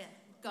meant to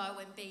go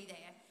and be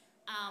there.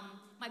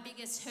 My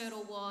biggest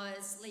hurdle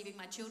was leaving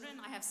my children.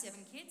 I have 7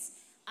 kids.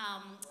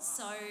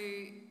 So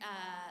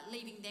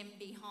leaving them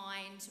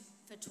behind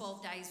for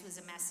 12 days was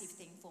a massive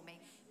thing for me.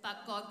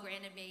 But God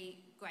granted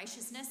me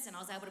graciousness and I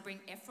was able to bring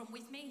Ephraim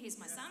with me. He's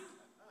my son.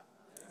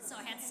 So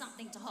I had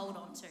something to hold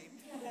on to.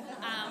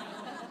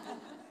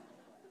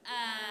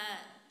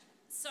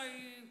 So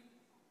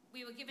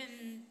we were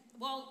given,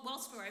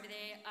 whilst we were over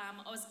there,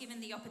 I was given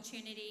the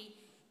opportunity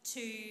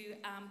to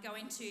go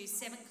into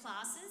 7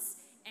 classes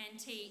and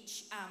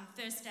teach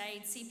first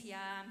aid,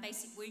 CPR, and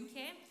basic wound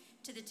care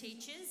to the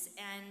teachers,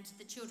 and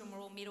the children were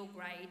all middle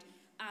grade.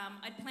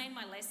 I'd planned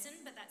my lesson,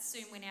 but that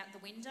soon went out the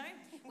window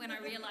when I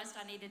realised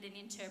I needed an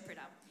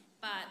interpreter.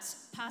 But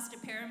Pastor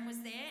Perham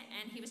was there,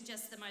 and he was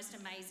just the most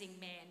amazing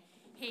man.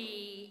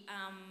 He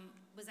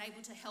was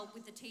able to help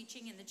with the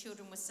teaching, and the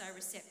children were so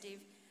receptive.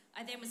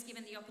 I then was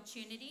given the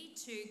opportunity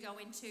to go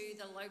into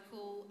the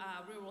local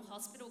rural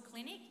hospital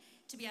clinic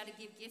to be able to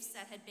give gifts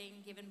that had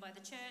been given by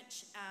the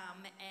church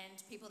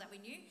and people that we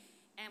knew.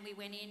 And we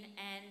went in,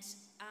 and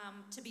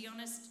to be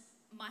honest,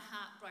 my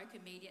heart broke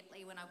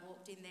immediately when I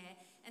walked in there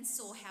and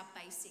saw how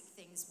basic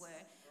things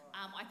were.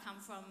 I come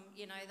from,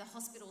 the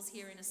hospitals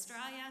here in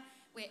Australia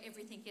where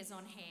everything is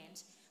on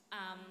hand.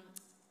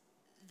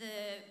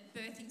 The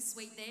birthing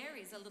suite there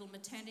is a little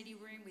maternity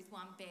room with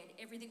one bed.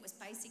 Everything was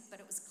basic, but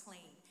it was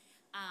clean.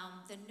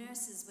 The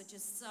nurses were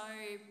just so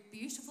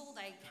beautiful.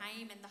 They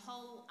came, and the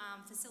whole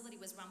facility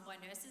was run by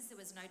nurses. There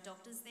was no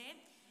doctors there.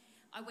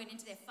 I went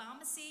into their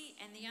pharmacy,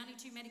 and the only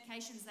two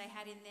medications they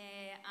had in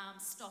their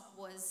stock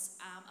was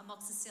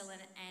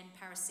amoxicillin and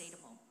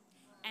paracetamol.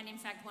 And in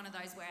fact, one of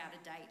those were out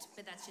of date,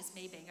 but that's just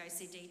me being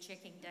OCD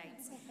checking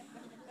dates.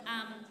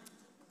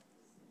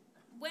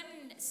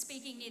 When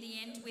speaking near the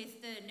end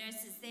with the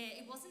nurses there,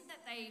 it wasn't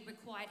that they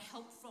required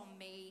help from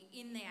me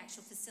in the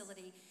actual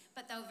facility,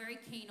 but they were very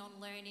keen on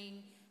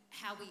learning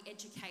how we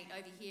educate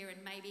over here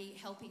and maybe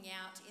helping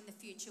out in the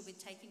future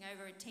with taking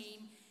over a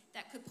team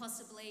that could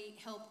possibly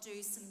help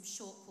do some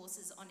short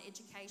courses on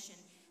education.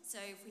 So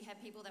if we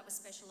had people that were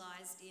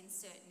specialised in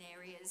certain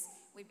areas,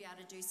 we'd be able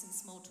to do some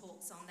small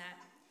talks on that.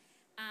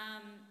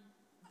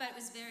 But it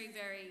was very,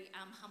 very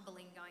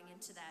humbling going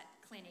into that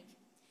clinic.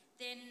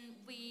 Then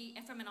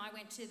Ephraim and I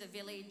went to the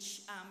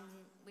village.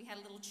 We had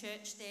a little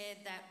church there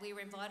that we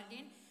were invited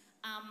in.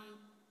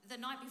 The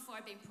night before,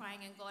 I'd been praying,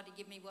 and God had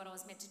given me what I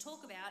was meant to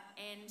talk about.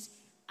 And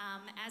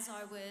as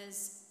I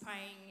was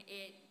praying,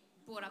 it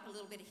brought up a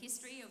little bit of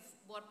history of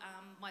what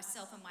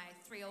myself and my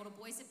 3 older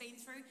boys had been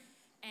through.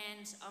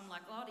 And I'm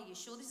like, God, are you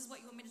sure this is what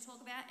you want me to talk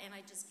about? And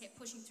I just kept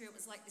pushing through. It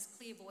was like this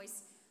clear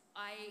voice.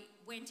 I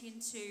went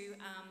into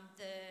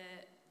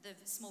the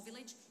small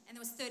village, and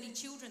there was 30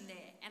 children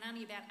there and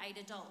only about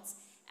 8 adults.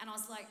 And I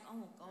was like,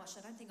 oh gosh,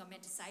 I don't think I'm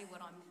meant to say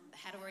what I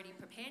had already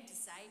prepared to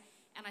say.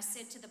 And I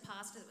said to the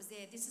pastor that was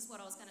there, this is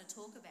what I was going to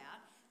talk about.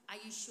 Are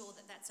you sure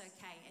that that's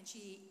okay? And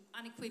she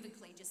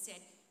unequivocally just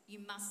said, you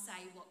must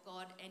say what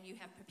God and you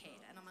have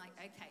prepared. And I'm like,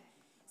 okay.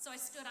 So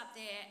I stood up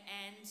there,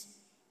 and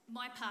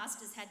my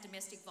pastor's had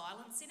domestic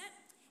violence in it.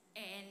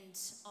 And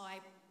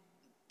I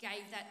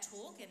gave that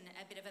talk and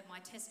a bit of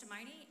my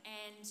testimony.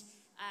 And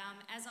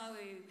as I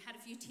had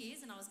a few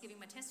tears and I was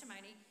giving my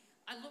testimony,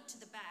 I looked to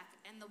the back,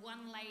 and the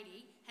one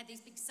lady had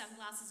these big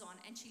sunglasses on,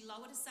 and she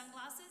lowered her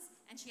sunglasses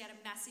and she had a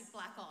massive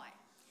black eye.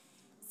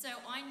 So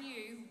I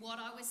knew what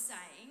I was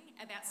saying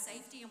about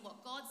safety and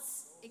what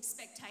God's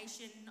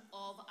expectation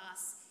of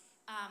us.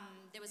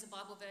 There was a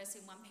Bible verse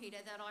in 1 Peter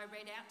that I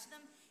read out to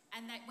them,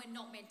 and that we're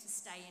not meant to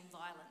stay in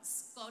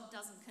violence. God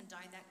doesn't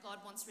condone that. God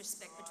wants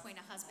respect between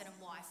a husband and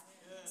wife.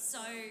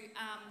 So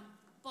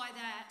by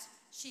that,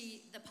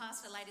 the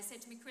pastor later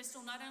said to me,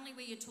 Crystal, not only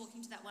were you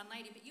talking to that one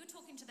lady, but you were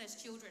talking to those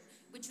children,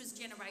 which was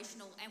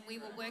generational, and we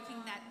were working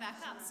that back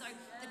up. So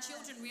the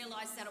children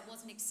realised that it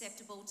wasn't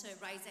acceptable to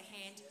raise a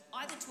hand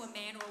either to a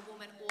man or a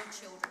woman or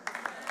children.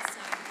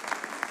 So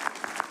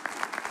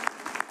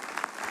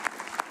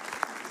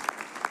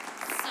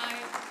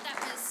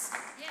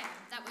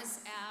that was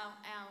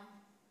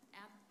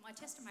my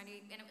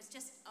testimony, and it was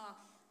just.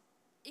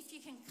 If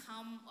you can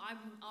come,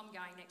 I'm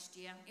going next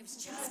year. It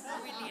was just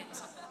brilliant,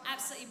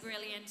 absolutely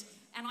brilliant.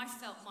 And I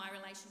felt my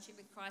relationship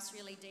with Christ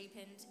really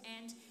deepened.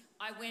 And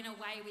I went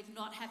away with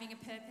not having a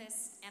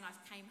purpose, and I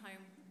came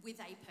home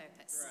with a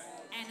purpose.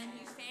 Right. And a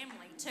new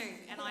family too.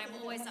 And I'm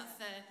always up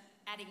for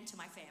adding to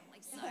my family.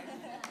 So.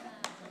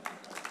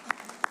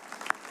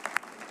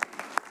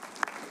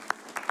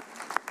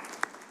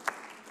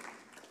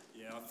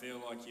 Yeah, I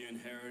feel like you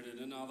inherited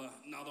another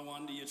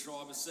one to your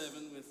tribe of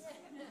 7 with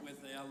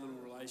our little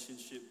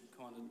relationship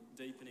kind of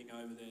deepening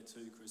over there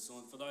too, Crystal.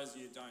 And for those of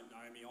you who don't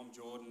know me, I'm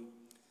Jordan,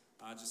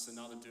 just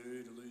another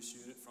dude, a loose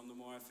unit from the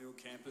Murrayfield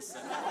campus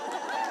that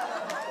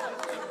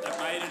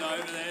made it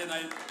over there.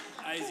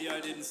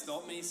 ASIO didn't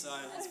stop me, so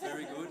it's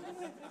very good.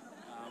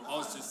 I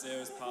was just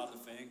there as part of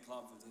the fan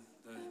club of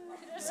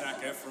the Zac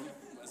Ephraim,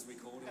 as we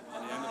called him by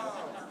the end of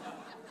it.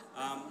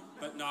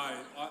 But no,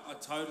 I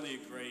totally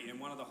agree. And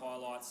one of the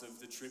highlights of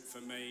the trip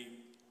for me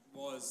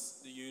was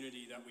the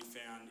unity that we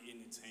found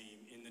in the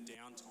team in the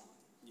downtime.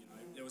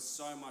 There was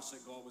so much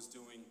that God was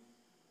doing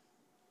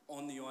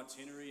on the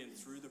itinerary and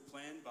through the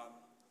plan, but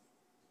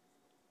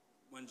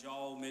when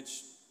Joel,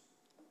 Mitch,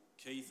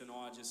 Keith and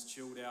I just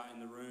chilled out in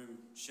the room,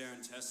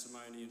 sharing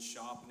testimony and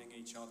sharpening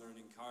each other and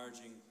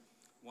encouraging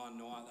one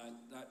night,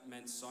 that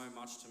meant so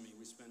much to me.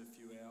 We spent a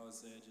few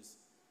hours there just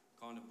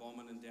kind of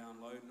bombing and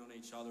downloading on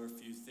each other a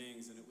few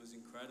things, and it was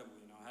incredible.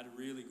 I had a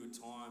really good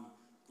time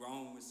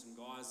growing with some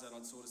guys that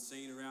I'd sort of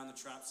seen around the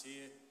traps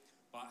here,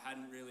 but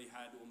hadn't really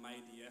had or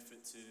made the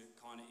effort to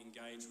kind of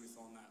engage with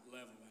on that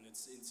level. And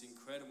it's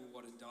incredible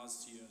what it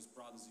does to you as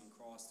brothers in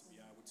Christ to be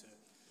able to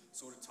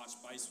sort of touch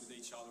base with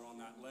each other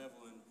on that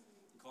level and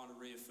kind of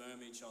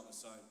reaffirm each other.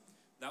 So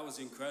that was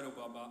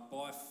incredible, but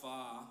by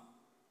far,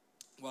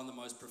 one of the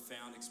most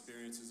profound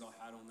experiences I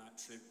had on that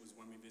trip was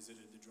when we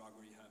visited the drug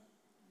rehab.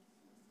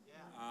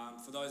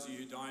 For those of you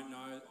who don't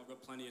know, I've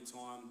got plenty of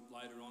time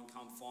later on.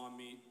 Come find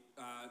me.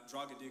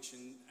 Drug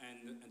addiction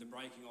and the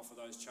breaking off of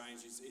those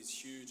chains is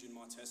huge in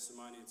my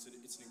testimony. It's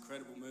an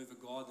incredible move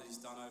of God that He's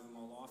done over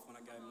my life when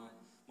I gave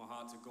my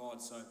heart to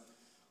God. So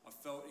I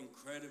felt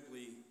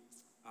incredibly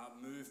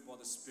moved by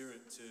the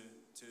Spirit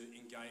to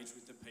engage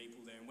with the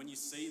people there. And when you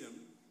see them,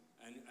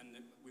 and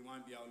we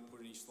won't be able to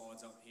put any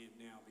slides up here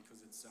now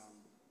because it's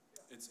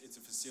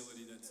a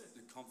facility that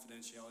the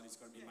confidentiality's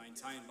got to be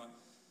maintained, but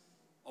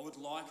I would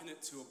liken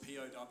it to a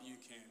POW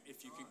camp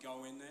if you could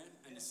go in there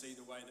and to see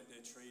the way that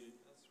they're treated.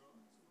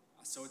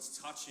 So it's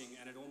touching,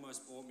 and it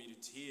almost brought me to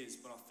tears,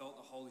 but I felt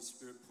the Holy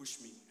Spirit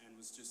push me and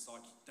was just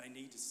like, they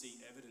need to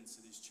see evidence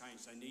of this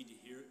change. They need to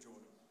hear it,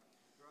 Jordan.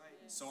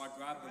 So I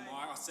grabbed the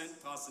mic. I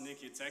sent Pastor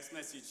Nicky a text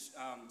message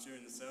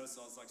during the service.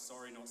 I was like,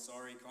 sorry, not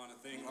sorry kind of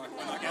thing. Like,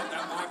 when I get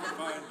that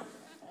microphone,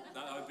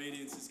 that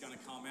obedience is going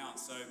to come out.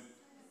 So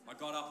I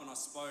got up and I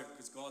spoke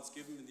because God's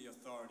given me the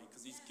authority,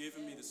 because He's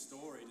given me the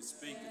story to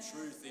speak the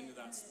truth into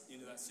that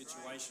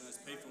situation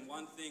as people. And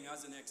one thing,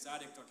 as an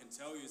ex-addict, I can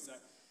tell you is that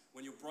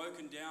when you're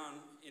broken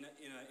down in an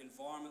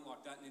environment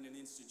like that and in an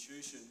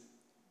institution,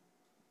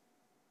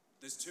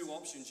 there's two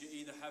options. You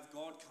either have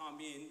God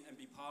come in and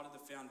be part of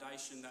the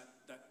foundation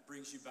that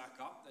brings you back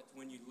up, that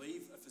when you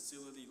leave a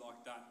facility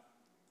like that,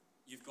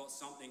 you've got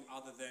something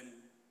other than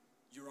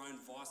your own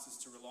vices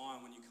to rely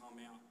on when you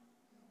come out.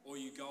 Or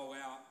you go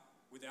out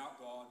without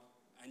God,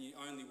 and the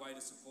only way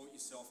to support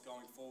yourself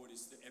going forward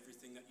is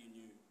everything that you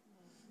knew.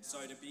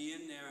 So to be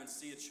in there and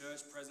see a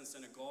church presence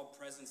and a God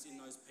presence in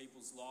those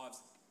people's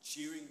lives,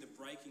 cheering the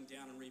breaking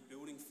down and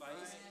rebuilding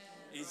phase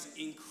is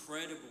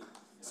incredible.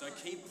 So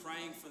keep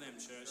praying for them,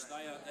 church.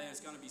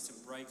 There's going to be some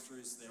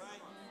breakthroughs there.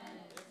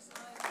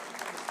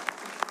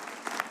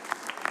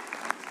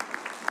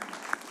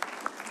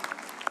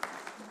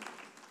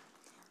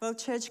 Well,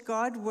 church,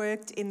 God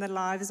worked in the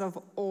lives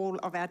of all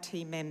of our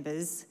team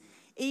members,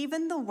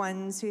 even the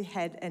ones who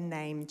had a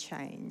name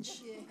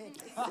change.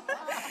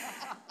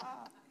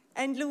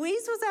 And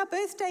Louise was our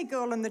birthday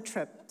girl on the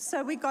trip,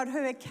 so we got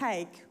her a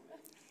cake.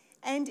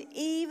 And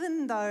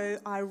even though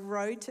I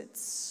wrote it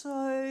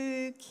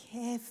so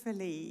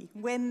carefully,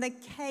 when the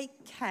cake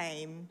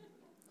came,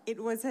 it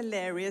was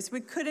hilarious. We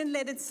couldn't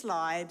let it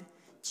slide.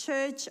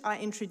 Church, I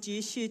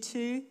introduce you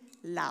to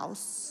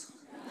Laos.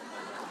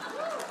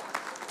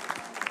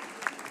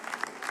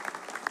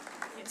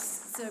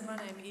 Yes, so my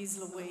name is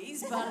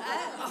Louise, but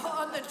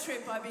on the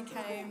trip I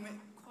became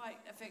quite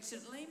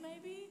affectionately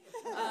maybe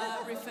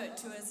referred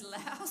to as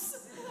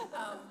Laos.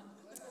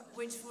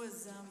 Which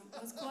was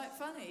quite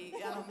funny.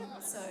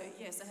 So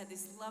yes, I had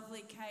this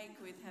lovely cake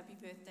with "Happy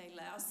Birthday,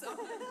 Laos." So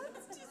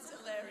it's just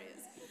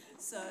hilarious.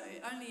 So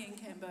only in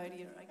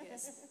Cambodia, I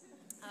guess.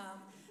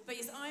 But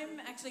yes, I'm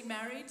actually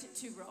married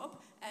to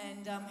Rob,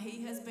 and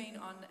he has been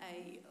on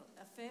a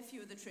fair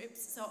few of the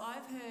trips. So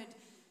I've heard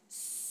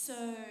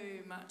so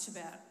much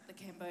about the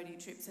Cambodia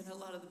trips and a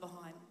lot of the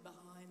behind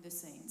the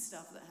scenes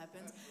stuff that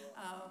happens.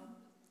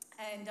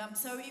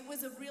 So it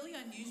was a really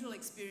unusual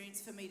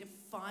experience for me to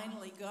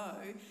finally go,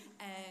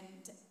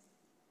 and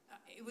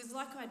it was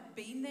like I'd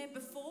been there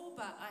before,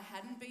 but I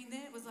hadn't been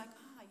there. It was like,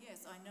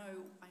 yes, I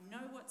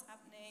know what's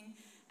happening,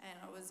 and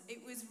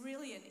it was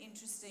really an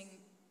interesting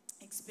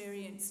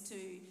experience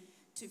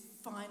to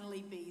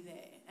finally be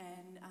there,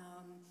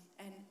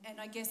 and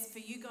I guess for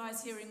you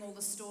guys hearing all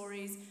the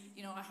stories,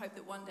 I hope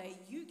that one day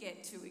you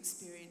get to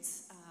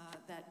experience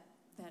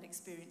that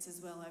experience as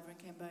well over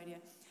in Cambodia.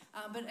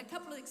 But a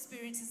couple of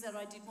experiences that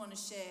I did want to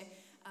share.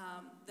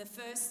 The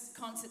first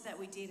concert that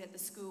we did at the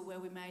school where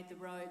we made the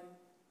road,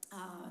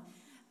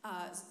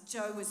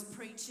 Joe was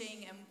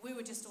preaching and we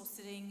were just all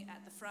sitting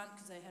at the front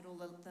because they had all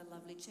the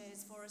lovely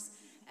chairs for us.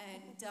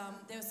 And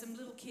there were some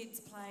little kids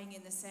playing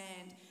in the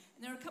sand.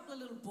 And there were a couple of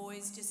little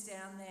boys just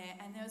down there.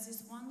 And there was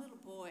this one little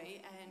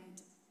boy,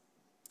 and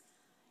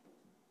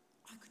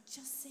I could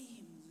just see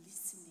him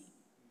listening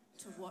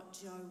to what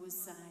Joe was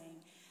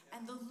saying.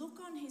 And the look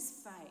on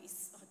his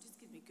face, just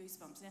give me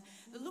goosebumps now.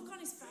 The look on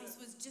his face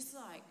was just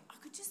like, I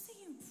could just see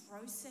him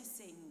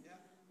processing,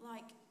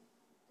 like,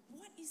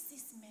 what is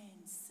this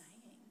man saying?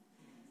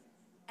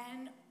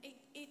 And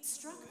it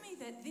struck me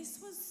that this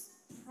was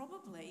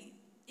probably,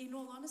 in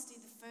all honesty,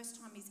 the first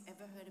time he's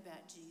ever heard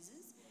about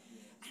Jesus.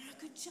 And I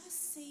could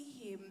just see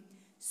him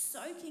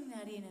soaking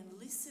that in and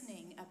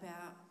listening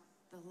about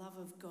the love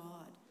of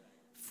God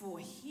for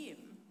him.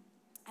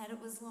 And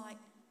it was like,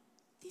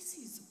 this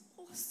is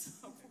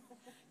awesome.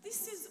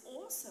 This is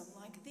awesome.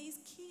 Like, these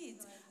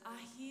kids are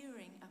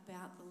hearing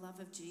about the love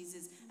of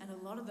Jesus, and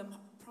a lot of them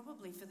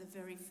probably for the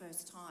very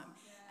first time.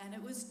 And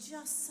it was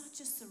just such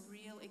a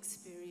surreal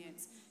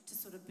experience to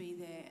sort of be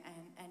there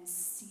and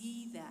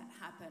see that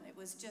happen. It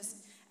was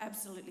just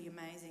absolutely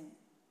amazing.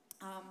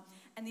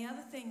 And the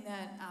other thing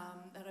that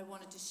I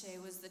wanted to share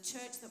was the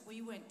church that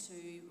we went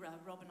to,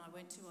 Rob and I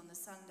went to on the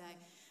Sunday,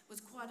 was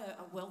quite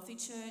a wealthy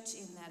church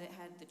in that it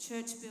had the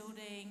church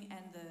building,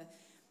 and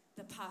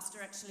the pastor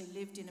actually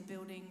lived in a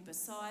building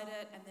beside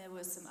it, and there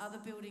were some other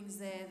buildings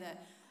there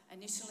that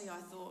initially I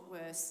thought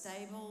were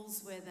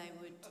stables where they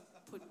would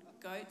put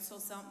goats or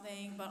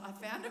something, but I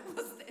found it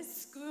was their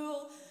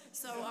school.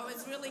 So I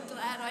was really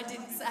glad I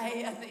didn't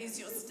say, are these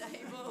your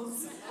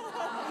stables?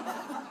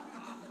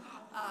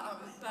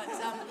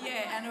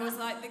 Yeah, and it was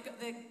like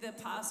the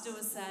pastor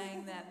was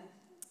saying that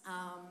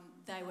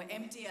they were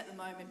empty at the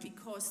moment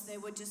because there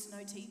were just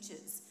no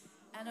teachers.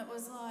 And it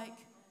was like,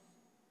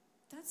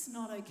 that's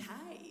not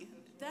okay.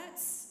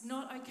 That's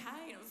not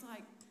okay. And it was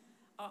like,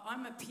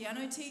 I'm a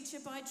piano teacher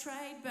by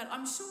trade, but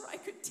I'm sure I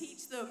could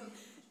teach them,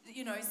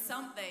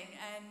 something.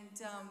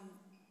 And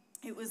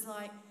it was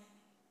like,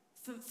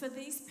 for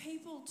these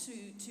people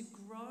to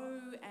grow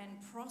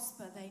and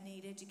prosper, they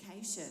need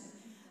education.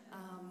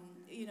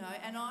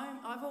 And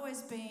I've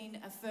always been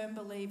a firm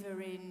believer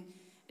in,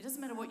 it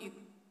doesn't matter what you're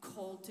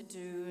called to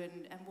do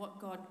and what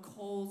God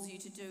calls you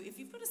to do. If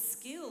you've got a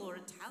skill or a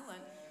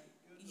talent,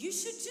 you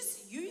should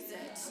just use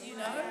it,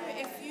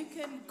 If you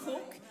can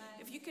cook,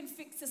 if you can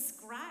fix a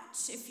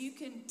scratch, if you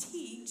can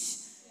teach,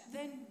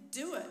 then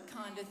do it,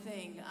 kind of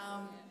thing.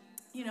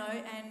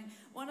 And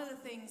one of the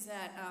things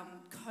that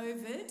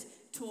COVID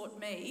taught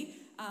me,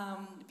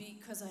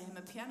 because I am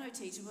a piano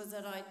teacher, was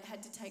that I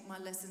had to take my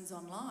lessons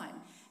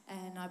online,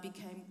 and I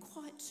became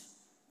quite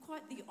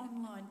the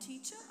online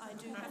teacher, I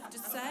do have to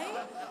say,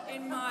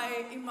 in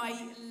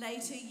my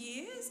later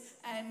years,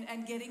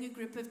 and getting a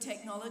grip of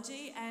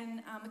technology.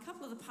 And a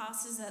couple of the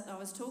pastors that I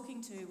was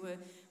talking to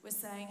were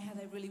saying how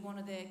they really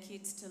wanted their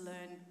kids to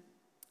learn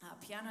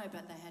piano,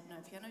 but they had no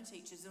piano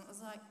teachers. And it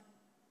was like,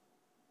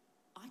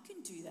 I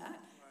can do that.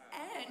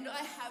 And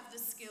I have the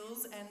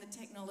skills and the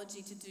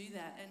technology to do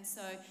that. And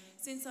so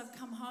since I've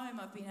come home,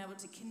 I've been able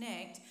to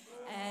connect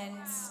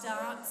and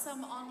start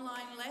some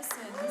online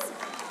lessons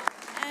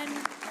and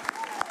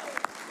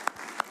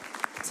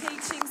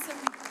teaching some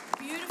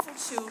beautiful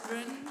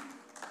children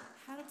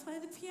how to play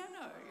the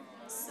piano.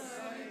 So,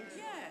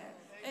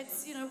 yeah,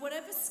 it's,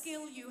 whatever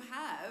skill you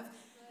have,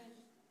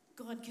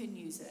 God can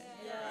use it.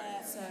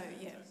 So,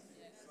 yeah.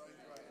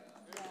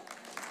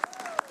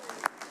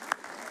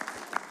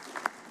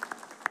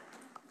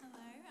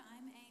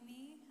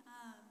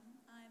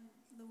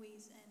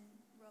 Louise and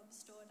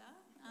Rob's daughter.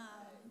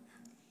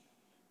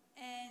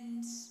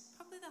 And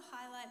probably the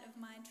highlight of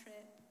my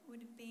trip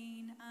would have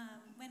been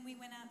when we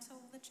went out to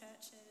all the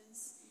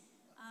churches.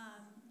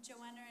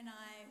 Joanna and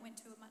I went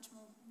to a much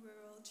more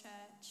rural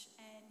church,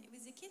 and it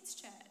was a kids'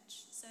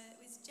 church. So it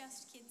was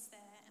just kids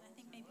there, and I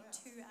think maybe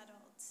 2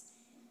 adults.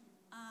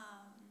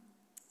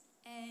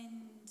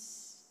 And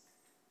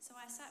so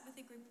I sat with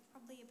a group of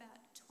probably about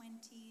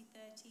 20,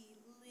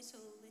 30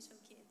 little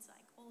kids,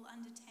 like all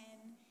under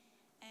 10.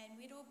 And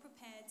we'd all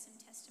prepared some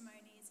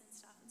testimonies and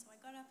stuff. And so I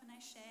got up and I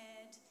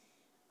shared.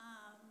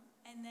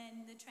 And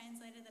then the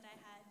translator that I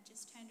had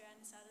just turned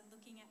around and started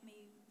looking at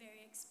me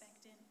very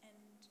expectant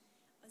and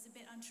was a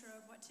bit unsure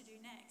of what to do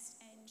next.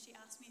 And she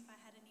asked me if I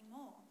had any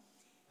more.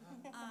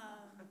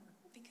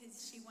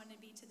 Because she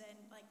wanted me to then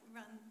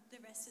run the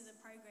rest of the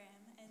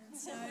program. And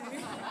so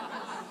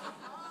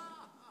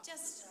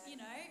just,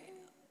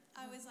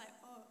 I was like,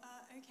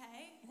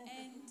 okay.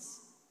 And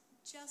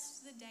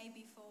just the day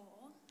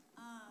before,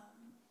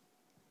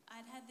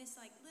 I'd had this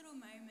little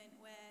moment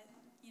where,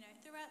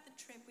 throughout the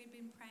trip we'd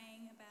been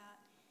praying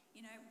about,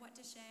 what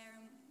to share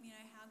and,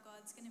 how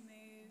God's going to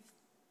move.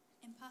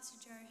 And Pastor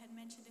Joe had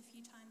mentioned a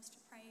few times to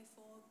pray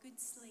for good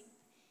sleep.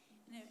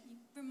 And it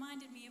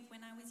reminded me of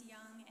when I was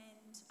young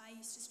and I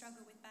used to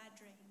struggle with bad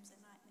dreams and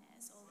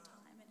nightmares all the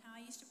time, and how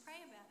I used to pray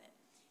about it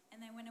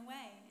and they went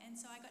away. And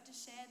so I got to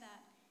share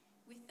that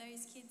with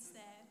those kids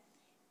there.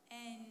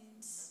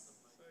 And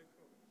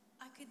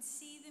I could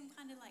see them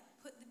kind of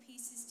put the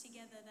pieces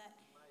together, that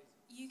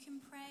you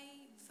can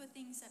pray for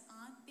things that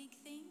aren't big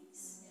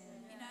things.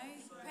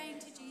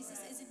 Praying to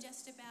Jesus isn't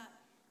just about,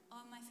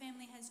 oh, my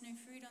family has no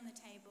food on the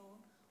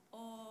table,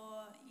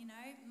 or,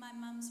 my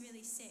mum's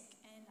really sick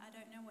and I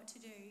don't know what to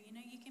do.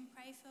 You can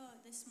pray for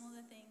the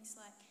smaller things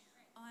like,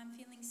 oh, I'm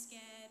feeling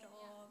scared,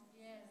 or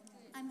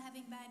I'm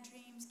having bad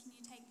dreams, can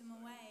you take them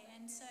away?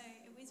 And so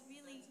it was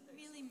really,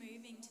 really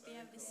moving to be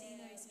able to see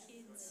those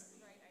kids,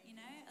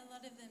 a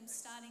lot of them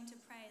starting to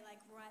pray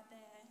right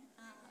there.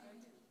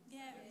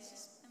 It was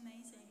just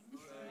amazing.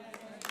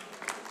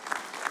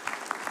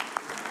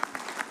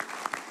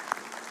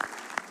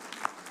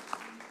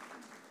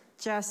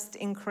 Just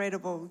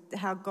incredible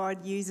how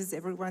God uses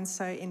everyone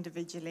so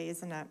individually,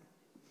 isn't it?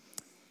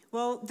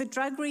 Well, the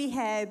drug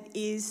rehab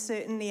is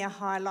certainly a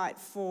highlight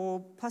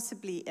for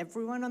possibly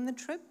everyone on the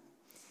trip.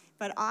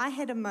 But I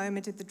had a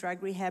moment at the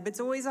drug rehab.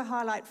 It's always a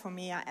highlight for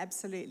me. I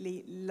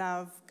absolutely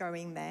love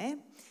going there.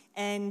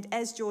 And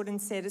as Jordan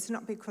said, it's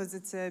not because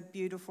it's a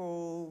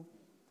beautiful,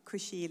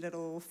 cushy,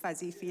 little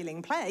fuzzy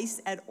feeling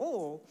place at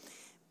all.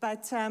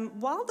 But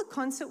while the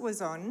concert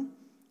was on,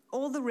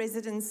 all the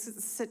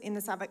residents sit in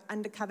this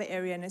undercover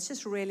area, and it's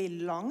just really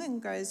long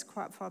and goes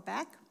quite far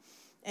back.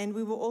 And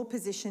we were all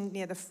positioned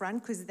near the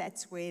front because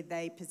that's where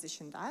they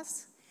positioned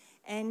us.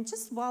 And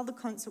just while the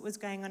concert was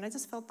going on, I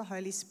just felt the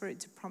Holy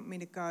Spirit to prompt me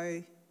to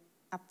go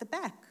up the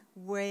back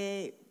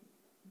where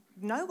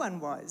no one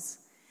was.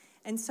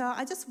 And so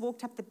I just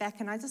walked up the back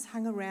and I just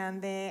hung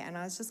around there, and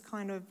I was just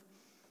kind of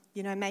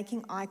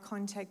making eye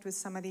contact with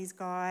some of these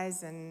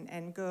guys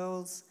and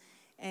girls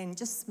and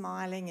just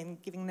smiling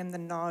and giving them the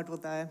nod or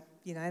the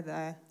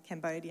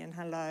Cambodian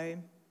hello.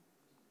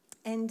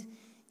 And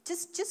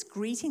just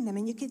greeting them.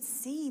 And you could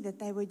see that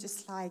they were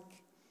just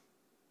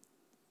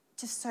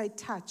so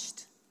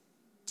touched.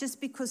 Just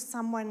because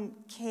someone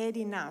cared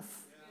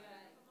enough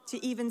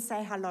to even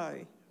say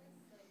hello.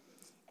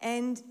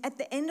 And at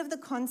the end of the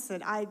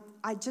concert, I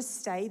just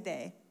stayed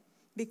there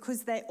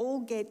because they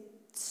all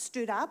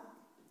stood up,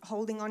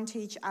 holding on to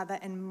each other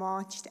and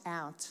marched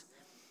out.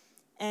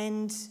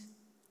 And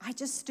I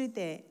just stood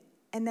there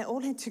and they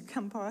all had to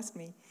come past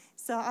me.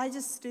 So I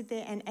just stood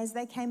there, and as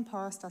they came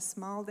past, I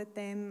smiled at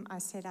them. I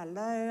said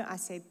hello, I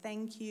said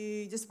thank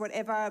you, just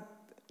whatever,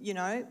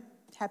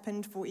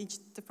 happened for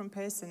each different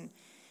person.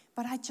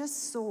 But I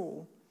just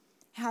saw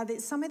how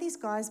some of these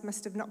guys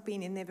must have not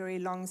been in there very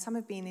long. Some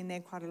have been in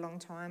there quite a long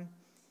time.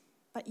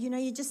 But,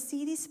 you just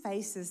see these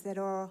faces that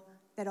are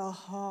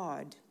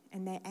hard,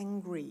 and they're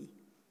angry,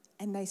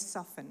 and they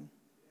soften.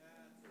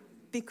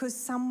 Because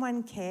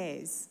someone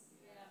cares.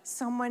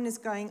 Someone is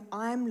going,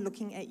 I'm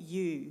looking at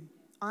you.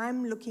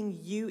 I'm looking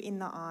you in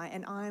the eye,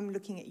 and I'm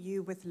looking at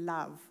you with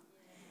love.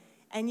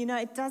 And,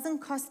 it doesn't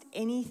cost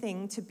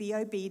anything to be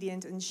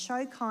obedient and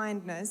show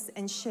kindness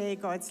and share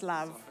God's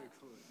love.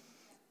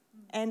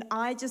 And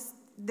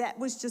that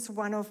was just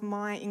one of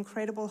my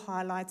incredible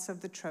highlights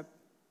of the trip.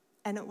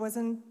 And it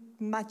wasn't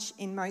much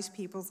in most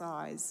people's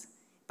eyes,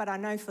 but I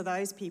know for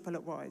those people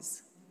it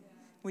was,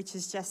 which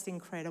is just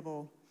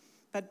incredible.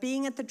 But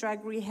being at the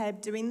drug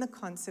rehab, doing the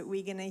concert,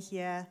 we're going to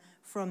hear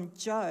from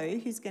Joe,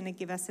 who's going to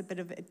give us a bit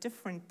of a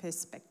different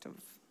perspective.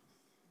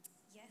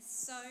 Yes,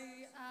 so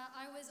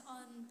I was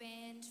on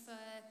band for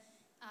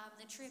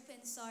the trip,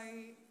 and so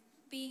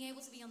being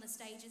able to be on the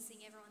stage and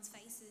seeing everyone's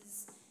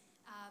faces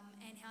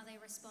and how they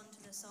respond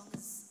to the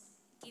songs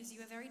gives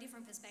you a very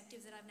different perspective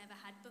that I've never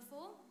had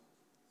before.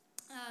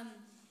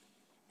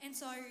 And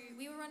so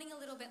we were running a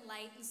little bit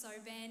late, and so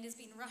band has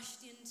been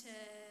rushed in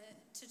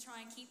to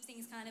try and keep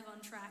things kind of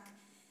on track.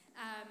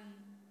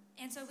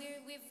 And so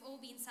we've all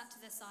been sat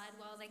to the side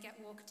while they get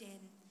walked in.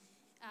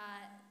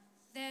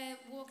 They're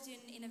walked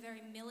in a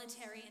very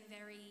military and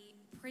very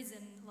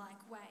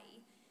prison-like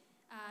way.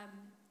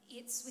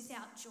 It's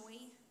without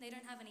joy. They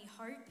don't have any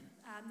hope.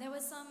 There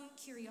was some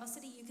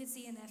curiosity you could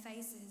see in their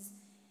faces,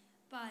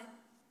 but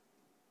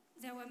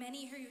there were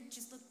many who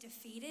just looked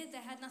defeated.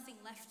 They had nothing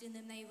left in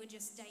them. They were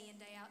just day in,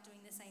 day out doing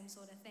the same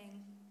sort of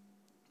thing.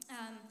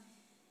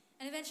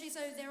 And eventually, so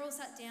they're all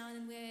sat down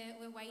and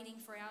we're waiting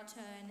for our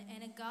turn,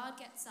 and a guard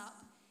gets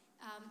up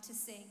to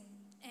sing.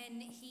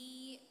 And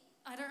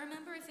I don't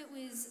remember if it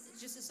was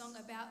just a song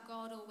about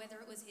God or whether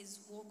it was his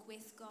walk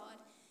with God.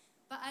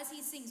 But as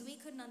he sings, we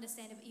couldn't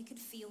understand it, but you could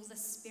feel the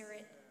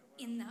spirit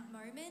in that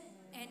moment.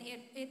 And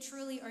it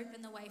truly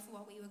opened the way for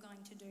what we were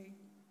going to do.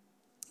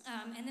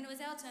 And then it was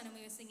our turn, and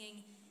we were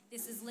singing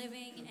This Is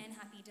Living and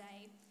Happy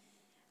Day.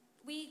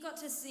 We got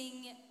to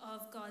sing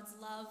of God's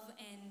love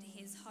and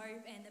his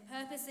hope and the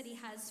purpose that he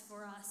has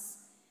for us.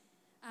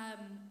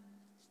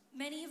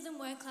 Many of them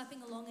were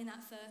clapping along in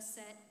that first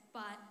set,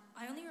 but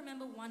I only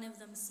remember one of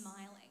them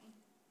smiling.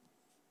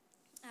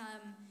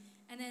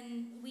 And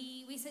then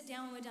we sat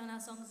down when we'd done our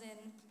songs,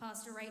 and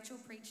Pastor Rachel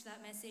preached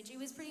that message. It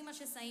was pretty much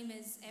the same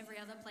as every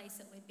other place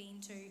that we'd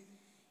been to.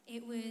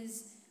 It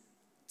was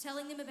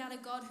telling them about a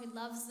God who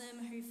loves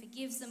them, who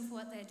forgives them for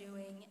what they're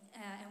doing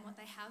and what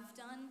they have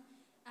done,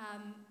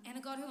 and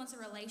a God who wants a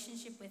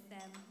relationship with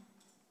them.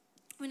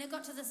 When it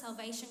got to the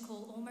salvation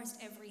call, almost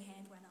every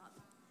hand went up.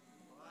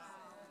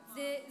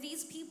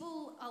 These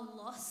people are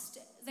lost.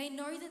 They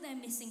know that they're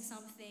missing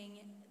something,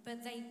 but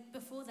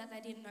before that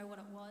they didn't know what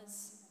it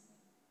was.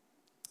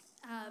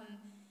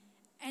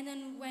 And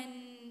then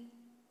when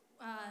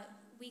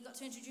we got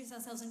to introduce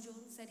ourselves and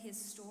Jordan said his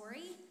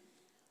story,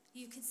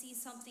 you could see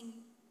something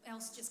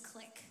else just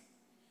click.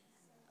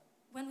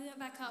 When we went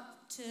back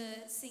up to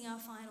sing our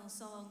final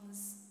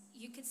songs,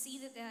 you could see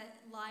that their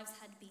lives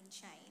had been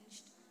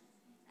changed,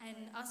 and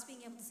us being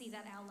able to see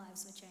that our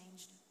lives were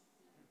changed.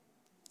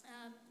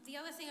 The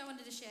other thing I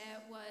wanted to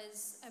share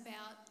was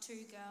about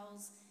two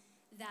girls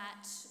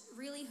that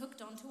really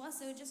hooked onto us.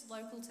 They were just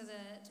local to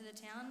the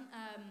town.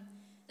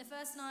 The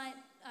first night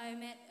I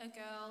met a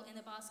girl in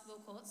the basketball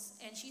courts,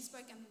 and she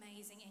spoke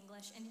amazing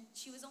English, and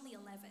she was only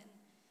 11.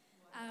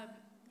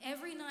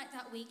 Every night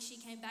that week she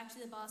came back to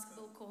the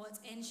basketball courts,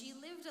 and she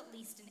lived at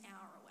least an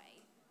hour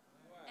away.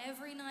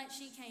 Every night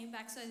she came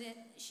back so that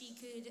she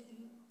could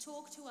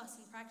talk to us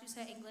and practice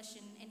her English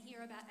and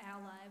hear about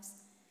our lives.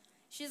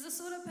 She's the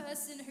sort of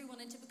person who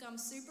wanted to become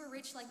super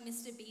rich like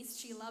Mr. Beast.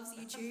 She loves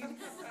YouTube.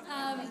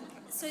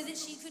 So that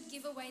she could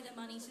give away the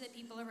money to the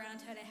people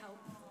around her to help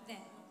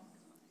them.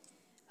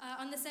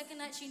 On the second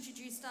night, she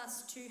introduced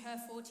us to her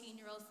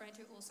 14-year-old friend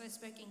who also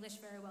spoke English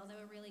very well. They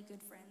were really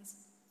good friends.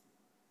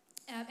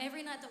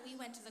 Every night that we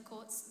went to the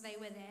courts, they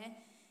were there,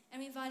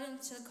 and we invited them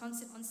to the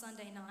concert on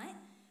Sunday night,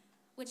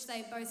 which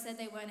they both said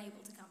they weren't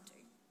able to come to.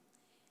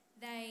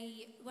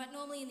 They weren't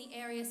normally in the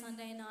area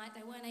Sunday night.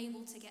 They weren't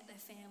able to get their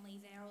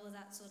family there, all of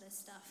that sort of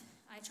stuff.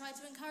 I tried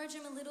to encourage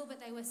them a little, but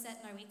they were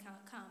set, no, we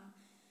can't come.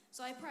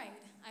 So I prayed.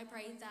 I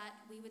prayed that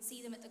we would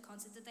see them at the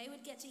concert, that they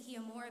would get to hear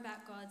more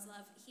about God's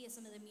love, hear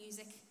some of the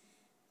music,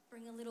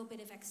 bring a little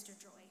bit of extra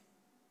joy.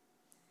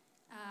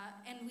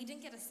 And we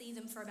didn't get to see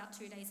them for about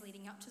 2 days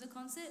leading up to the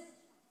concert.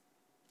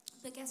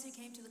 But guess who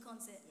came to the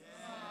concert?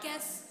 Yeah.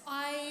 Guess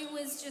I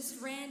was just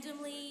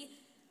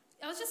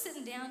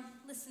sitting down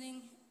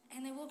listening,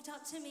 and they walked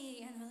up to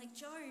me and they were like,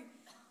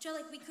 Joe,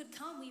 like, we could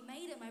come, we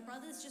made it. My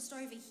brother's just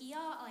over here.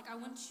 Like, I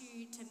want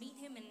you to meet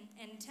him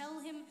and tell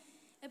him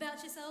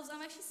about yourselves.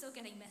 I'm actually still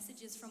getting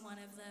messages from one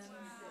of them.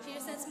 She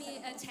just sends me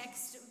a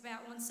text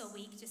about once a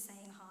week just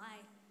saying hi.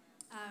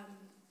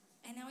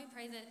 And now we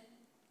pray that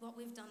what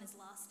we've done is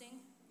lasting.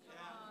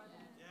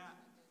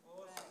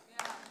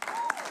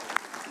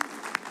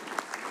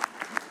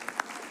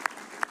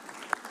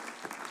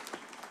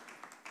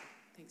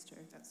 Thanks, Joe.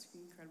 That's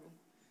incredible.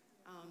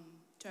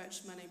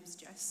 Church, my name's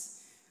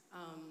Jess.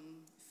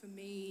 For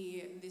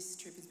me, this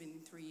trip has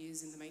been 3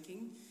 years in the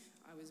making.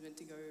 I was meant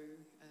to go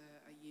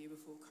a year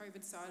before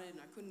COVID started and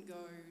I couldn't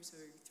go, so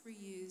 3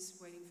 years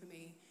waiting for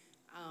me.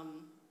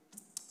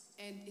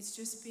 And it's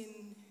just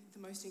been the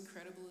most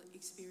incredible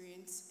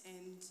experience,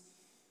 and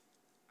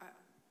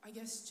I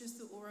guess just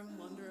the awe and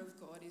wonder of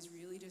God is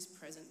really just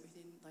present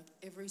within like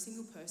every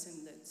single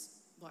person that's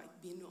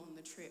like been on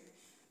the trip,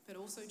 but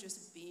also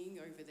just being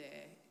over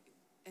there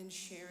and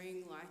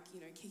sharing, like, you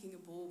know, kicking a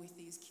ball with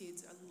these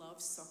kids. I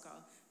love soccer,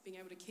 being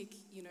able to kick,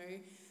 you know,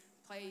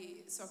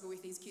 play soccer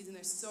with these kids, and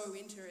they're so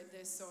into it,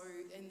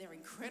 and they're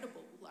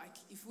incredible. Like,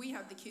 if we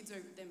had the kids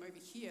over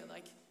here,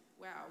 like,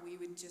 wow, we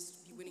would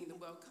just be winning the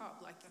World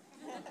Cup, like,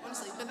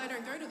 honestly. But they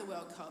don't go to the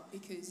World Cup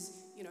because,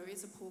 you know,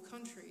 it's a poor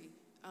country.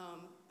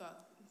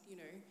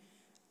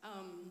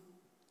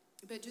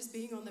 But just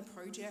being on the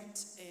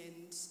project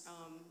and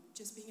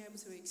just being able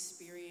to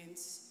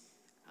experience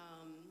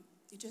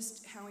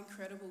just how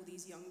incredible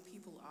these young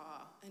people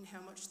are, and how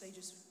much they're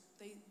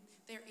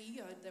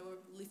eager. They were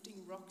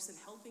lifting rocks and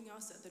helping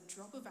us at the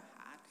drop of a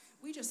hat.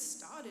 We just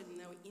started and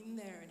they were in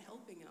there and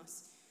helping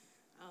us.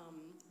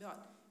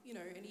 But, you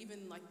know, and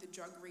even like the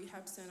drug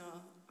rehab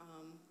center,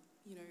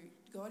 you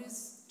know,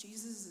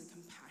 Jesus is a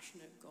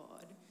compassionate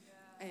God.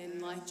 Yeah.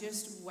 And like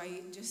just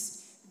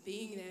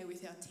being there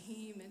with our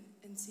team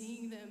and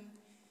seeing them,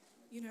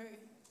 you know,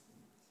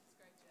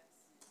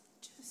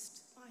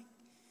 just like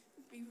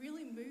be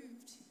really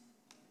moved,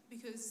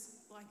 because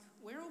like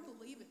we're all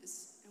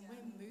believers and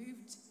we're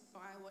moved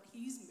by what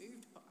he's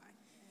moved by.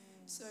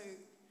 So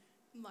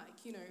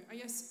like, you know, I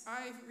guess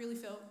I really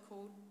felt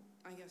called,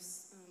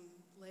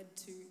 led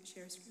to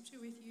share a scripture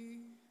with you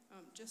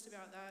just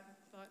about that.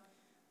 But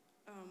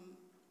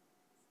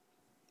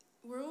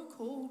we're all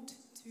called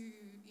to,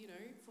 you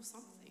know, for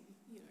something,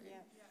 you know,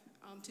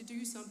 to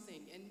do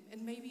something.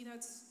 And maybe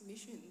that's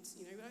missions,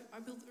 you know. But I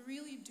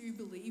really do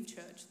believe,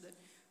 church, that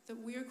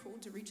we are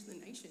called to reach the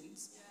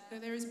nations. Yeah.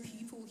 That there is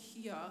people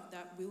here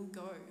that will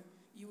go.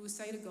 You will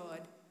say to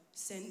God,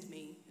 send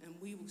me, and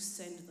we will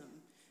send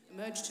them. Yeah.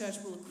 Emerge Church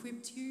will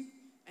equip you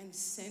and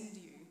send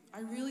you. I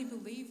really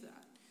believe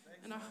that.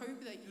 And I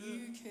hope that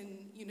you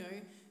can, you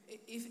know,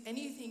 if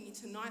anything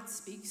tonight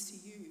speaks to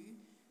you,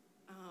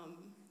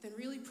 then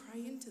really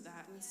pray into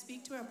that and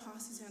speak to our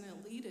pastors and our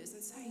leaders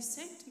and say,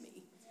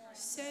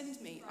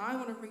 send me. I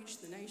want to reach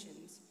the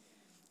nations.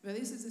 But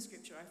this is the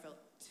scripture I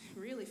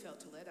really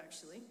felt led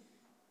actually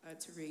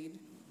to read.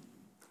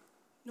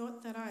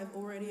 Not that I have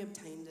already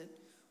obtained it,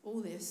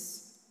 all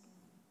this,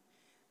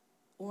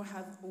 or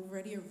have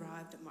already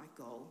arrived at my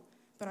goal,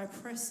 but I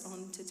press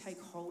on to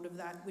take hold of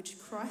that which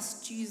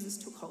Christ Jesus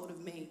took hold of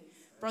me.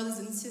 Brothers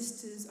and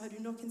sisters, I do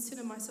not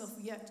consider myself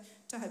yet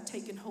to have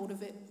taken hold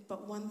of it,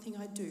 but one thing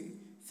I do,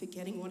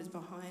 forgetting what is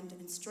behind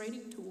and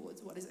straining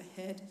towards what is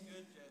ahead.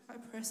 I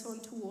press on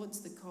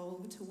towards the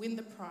goal to win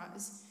the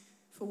prize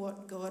for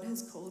what God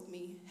has called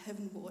me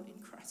heavenward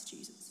in Christ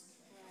Jesus.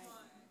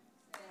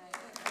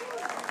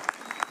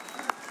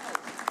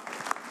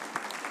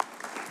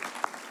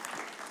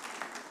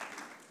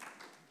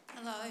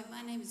 Hello,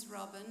 my name is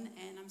Robin,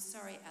 and I'm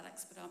sorry,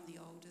 Alex, but I'm the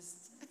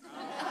oldest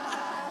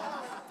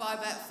by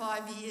about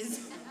 5 years.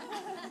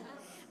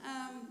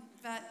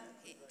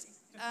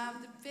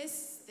 The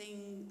best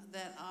thing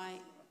that I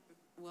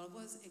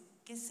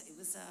guess it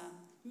was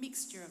a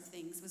mixture of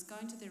things, was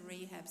going to the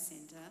rehab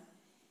centre.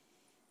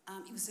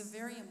 It was a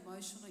very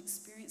emotional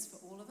experience for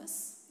all of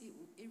us.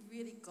 It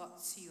really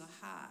got to your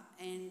heart.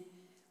 And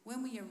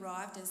when we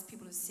arrived, as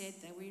people have said,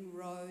 they were in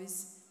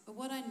rows. But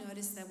what I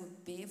noticed, they were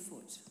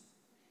barefoot.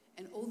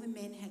 And all the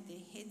men had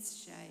their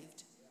heads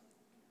shaved.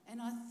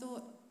 And I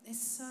thought,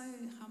 it's so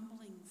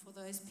humbling for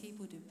those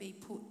people to be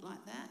put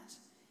like that.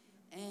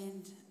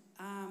 And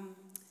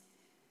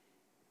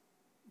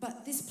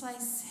but this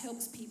place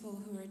helps people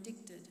who are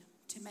addicted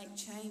to make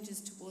changes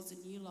towards a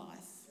new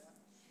life.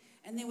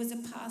 And there was a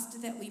pastor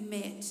that we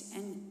met,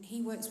 and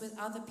he works with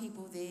other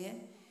people there,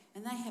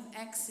 and they have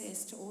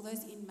access to all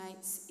those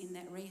inmates in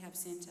that rehab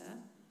centre.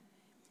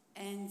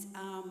 And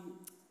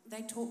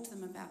they talk to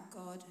them about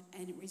God,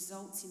 and it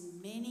results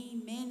in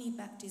many, many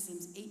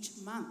baptisms each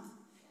month.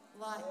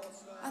 Like,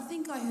 I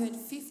think I heard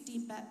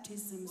 50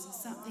 baptisms or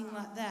something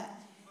like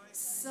that.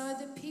 So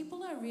the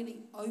people are really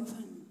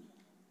open.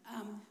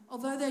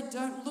 Although they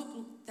don't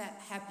look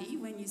that happy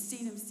when you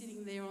see them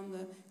sitting there on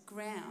the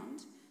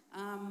ground,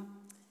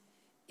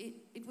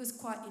 it was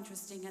quite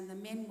interesting. And the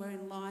men were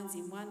in lines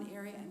in one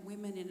area and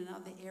women in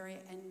another area.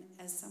 And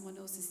as someone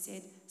else has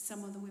said,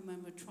 some of the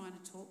women were trying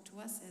to talk to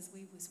us as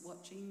we was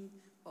watching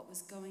what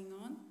was going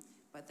on,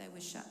 but they were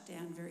shut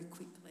down very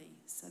quickly.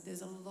 So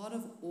there's a lot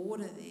of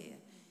order there.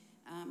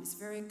 It's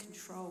very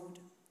controlled.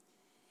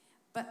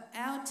 But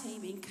our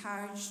team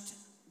encouraged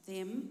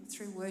them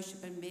through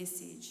worship and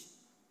message.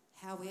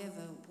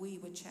 However, we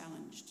were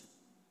challenged.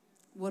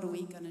 What are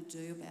we going to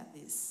do about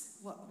this?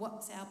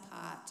 What's our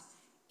part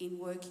in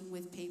working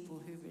with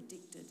people who are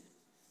addicted?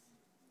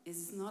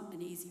 It's not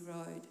an easy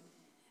road.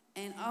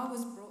 And I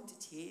was brought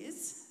to tears.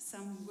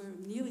 Some were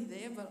nearly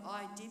there, but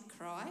I did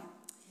cry.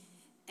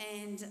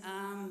 And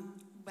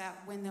about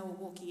when they were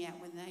walking out,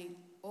 when they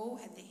all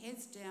had their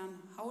heads down,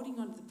 holding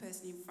onto the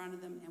person in front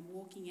of them and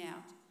walking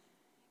out.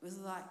 It was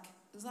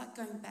like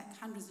going back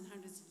hundreds and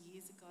hundreds of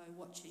years ago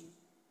watching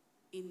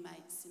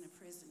inmates in a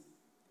prison.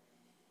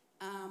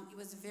 It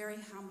was a very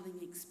humbling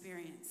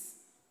experience.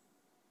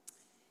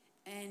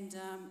 And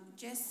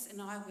Jess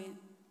and I went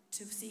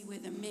to see where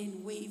the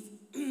men weave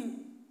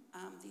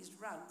these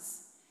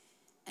rugs.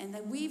 And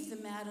they weave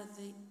them out of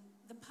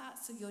the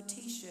parts of your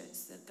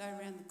T-shirts that go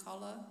around the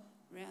collar,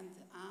 around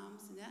the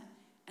arms and that.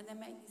 And they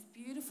make these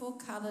beautiful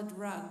coloured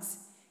rugs.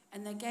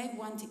 And they gave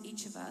one to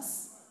each of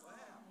us.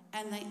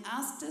 And they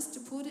asked us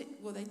to put it,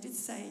 well, they did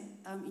say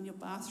in your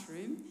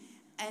bathroom.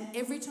 And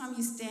every time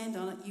you stand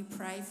on it, you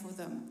pray for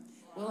them.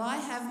 Well, I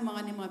have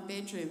mine in my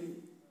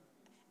bedroom.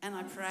 And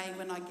I pray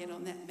when I get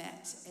on that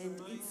mat. And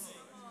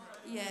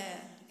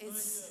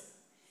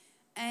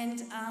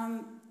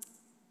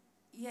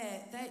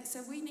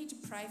so we need to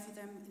pray for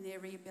them in their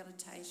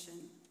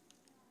rehabilitation.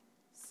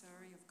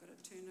 Sorry, I've got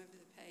to turn over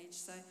the page.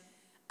 So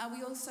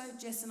we also,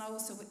 Jess and I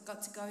also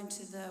got to go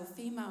into the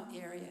female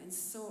area and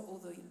saw all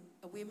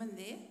the women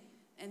there.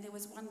 And there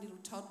was one little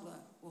toddler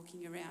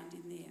walking around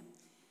in there.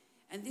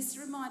 And this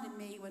reminded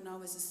me when I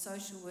was a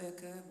social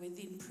worker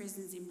within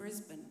prisons in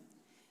Brisbane.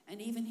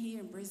 And even here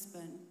in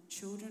Brisbane,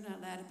 children are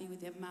allowed to be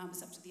with their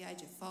mums up to the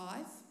age of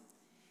 5.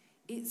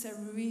 It's a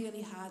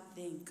really hard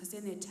thing because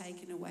then they're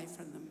taken away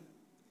from them.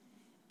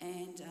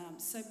 And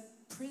so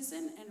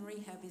prison and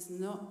rehab is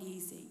not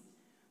easy,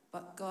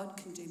 but God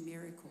can do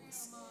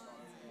miracles.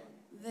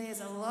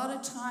 There's a lot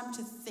of time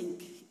to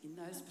think in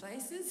those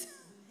places.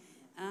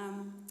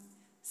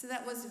 So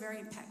that was very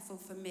impactful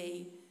for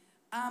me.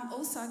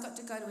 Also, I got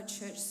to go to a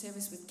church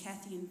service with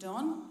Kathy and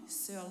Don.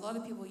 So a lot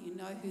of people, you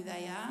know who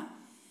they are.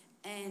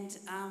 And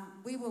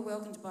we were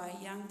welcomed by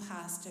a young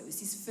pastor. It was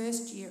his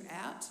first year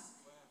out.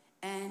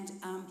 And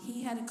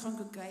he had a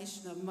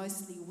congregation of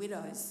mostly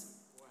widows.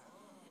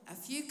 A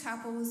few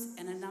couples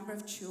and a number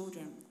of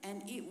children.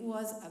 And it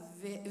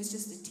was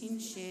just a tin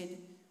shed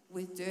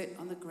with dirt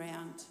on the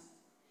ground.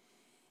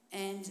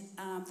 And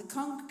the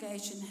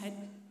congregation had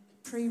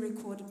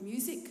pre-recorded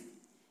music.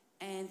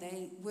 And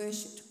they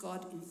worshipped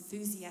God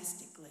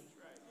enthusiastically.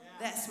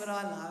 That's what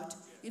I loved.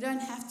 You don't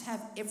have to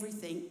have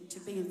everything to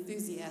be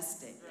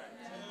enthusiastic.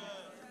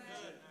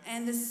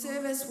 And the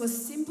service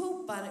was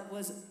simple, but it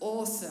was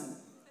awesome.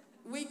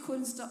 We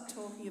couldn't stop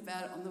talking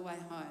about it on the way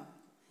home.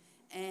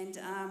 And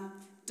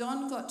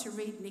Don got to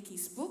read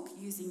Nikki's book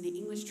using the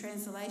English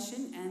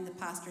translation, and the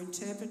pastor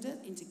interpreted it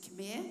into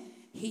Khmer.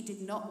 He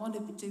did not want to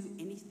do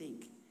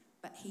anything,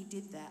 but he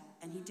did that,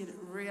 and he did it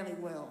really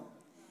well.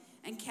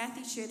 And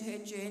Kathy shared her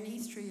journey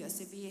through a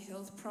severe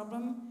health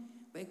problem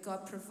where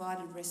God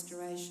provided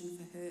restoration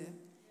for her.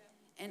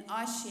 And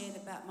I shared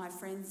about my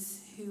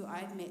friends who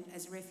I'd met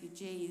as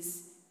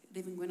refugees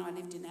living when I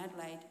lived in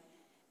Adelaide.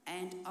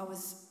 And I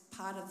was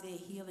part of their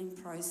healing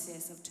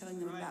process of telling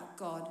them about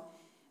God.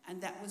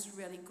 And that was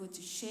really good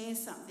to share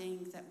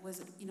something that was,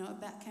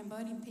 about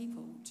Cambodian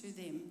people to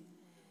them.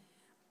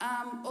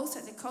 Also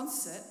at the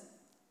concert,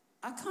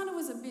 I kind of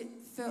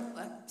felt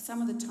like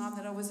some of the time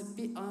that I was a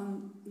bit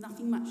on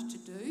nothing much to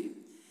do.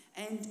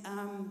 And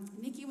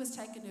Nikki was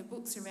taking her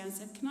books around and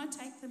said, "Can I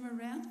take them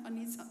around? I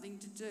need something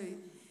to do."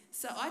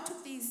 So I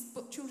took these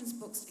children's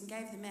books and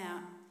gave them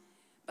out.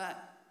 But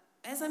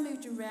as I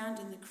moved around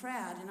in the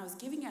crowd and I was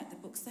giving out the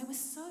books, they were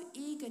so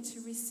eager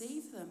to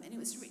receive them, and it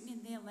was written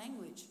in their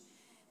language.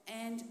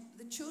 And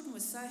the children were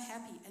so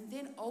happy, and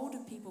then older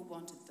people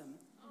wanted them.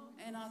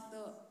 And I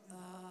thought,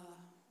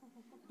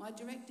 my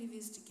directive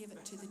is to give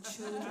it to the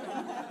children.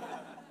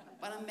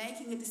 But I'm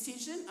making a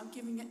decision. I'm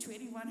giving it to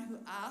anyone who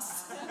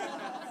asks.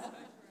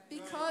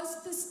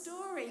 Because the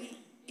story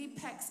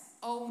impacts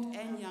old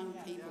and young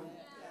people.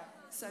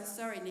 So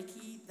sorry,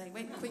 Nikki, they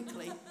went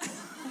quickly.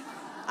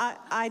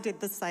 I did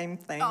the same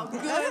thing. Oh,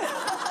 good.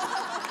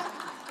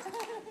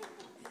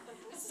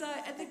 So,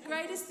 and the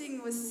greatest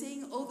thing was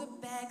seeing all the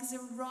bags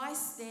of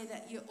rice there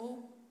that you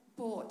all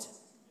bought.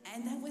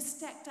 And they were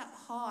stacked up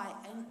high,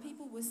 and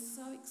people were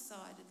so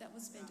excited. That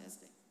was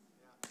fantastic.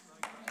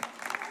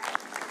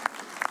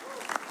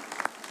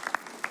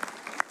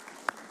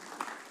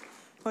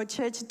 Well,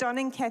 church, Don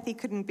and Kathy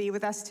couldn't be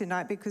with us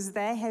tonight because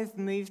they have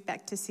moved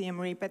back to Siem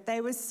Reap, but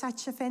they were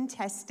such a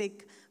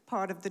fantastic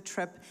part of the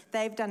trip.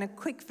 They've done a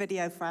quick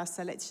video for us,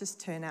 so let's just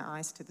turn our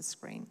eyes to the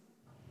screen.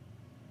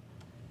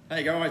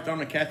 Hey guys, Don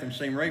and Kath from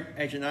Siem Reap.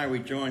 As you know, we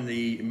joined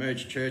the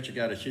Emerge Church to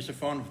go to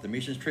Sisophon for the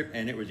missions trip,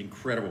 and it was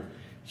incredible.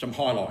 Some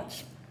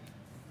highlights.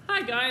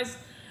 Hi guys.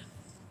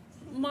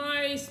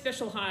 My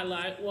special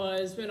highlight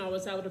was when I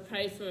was able to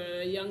pray for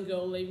a young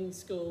girl leaving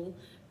school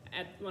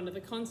at one of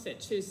the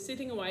concerts. She was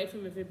sitting away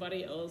from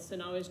everybody else,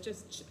 and I was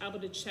just able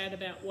to chat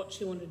about what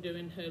she wanted to do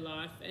in her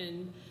life,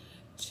 and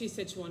she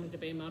said she wanted to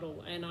be a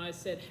model, and I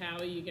said, how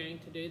are you going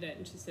to do that?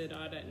 And she said,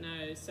 I don't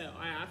know. So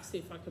I asked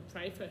if I could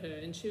pray for her,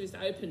 and she was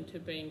open to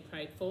being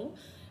prayed for.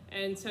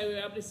 And so we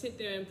were able to sit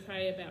there and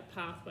pray about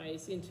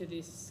pathways into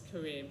this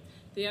career.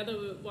 The other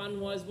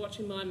one was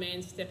watching my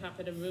man step up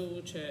at a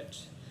rural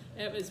church.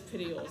 That was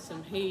pretty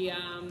awesome.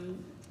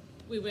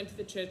 We went to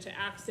the church to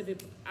ask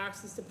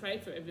us to pray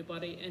for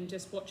everybody, and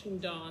just watching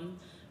Don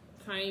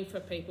praying for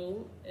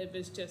people, it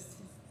was just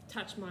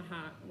touched my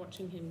heart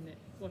watching him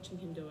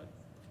do it.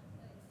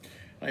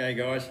 Okay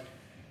guys,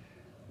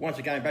 once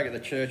again back at the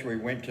church we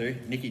went to,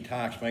 Nikki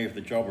tasked me with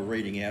the job of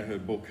reading out her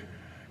book,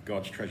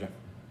 God's Treasure.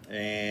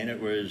 And it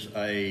was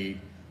a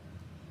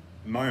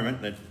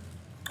moment that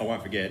I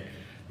won't forget,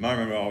 a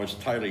moment where I was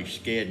totally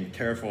scared and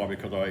terrified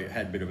because I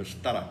had a bit of a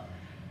stutter.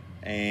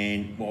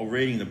 And while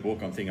reading the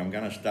book, I'm thinking, I'm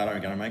going to stutter,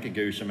 I'm going to make a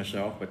goose of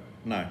myself, but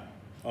no,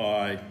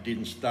 I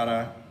didn't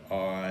stutter.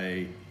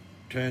 I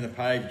turned the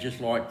page just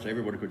like so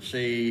everybody could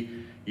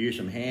see, used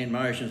some hand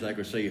motions, they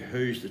could see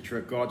who's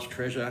God's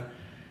treasure.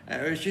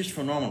 And it was just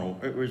phenomenal.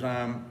 It was,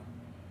 I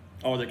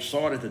was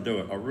excited to do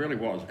it, I really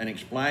was, and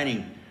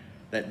explaining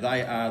that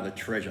they are the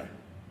treasure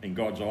in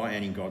God's eye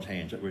and in God's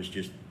hands. It was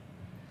just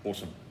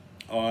awesome.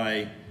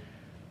 I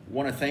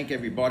want to thank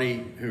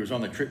everybody who was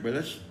on the trip with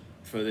us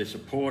for their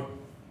support.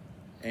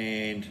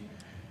 And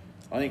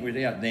I think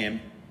without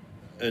them,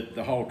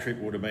 the whole trip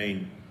would have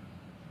been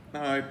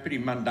pretty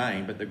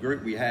mundane, but the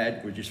group we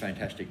had was just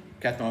fantastic.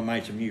 Kath and I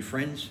made some new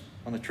friends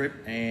on the trip,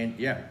 and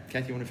yeah,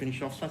 Kath, you want to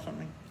finish off, say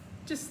something?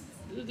 Just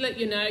let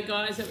you know,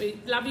 guys, that we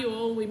love you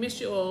all, we miss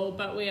you all,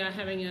 but we are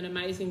having an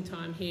amazing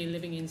time here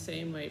living in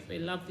Siem Reap. We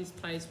love this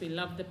place, we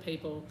love the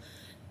people,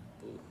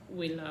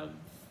 we love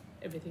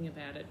everything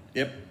about it.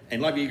 Yep,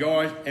 and love you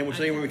guys, and we'll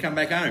see you when we come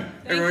back home.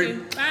 Thank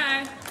you.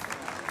 Bye.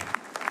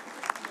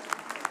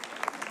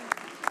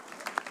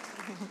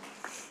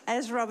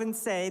 As Robin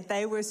said,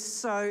 they were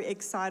so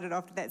excited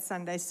after that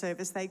Sunday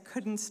service, they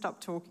couldn't stop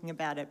talking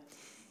about it.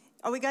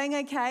 Are we going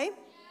okay?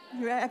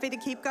 You happy to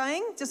keep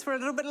going just for a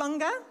little bit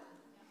longer?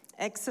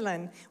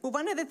 Excellent. Well,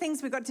 one of the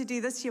things we got to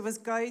do this year was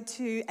go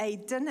to a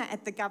dinner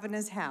at the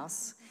governor's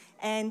house.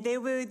 And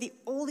there were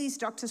all these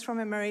doctors from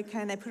America,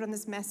 and they put on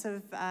this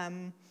massive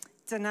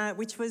dinner,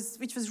 which was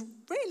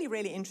really,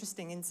 really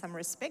interesting in some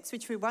respects,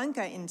 which we won't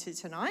go into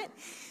tonight.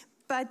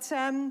 But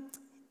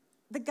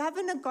the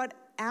governor got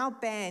our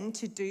band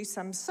to do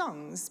some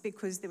songs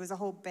because there was a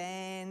whole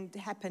band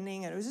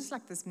happening, and it was just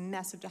like this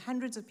massive,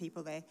 hundreds of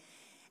people there.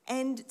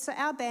 And so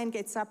our band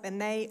gets up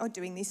and they are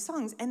doing these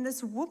songs, and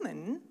this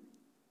woman,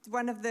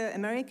 one of the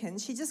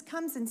Americans, she just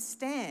comes and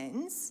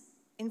stands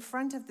in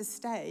front of the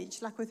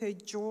stage, like with her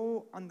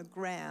jaw on the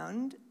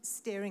ground,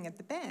 staring at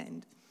the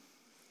band.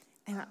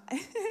 And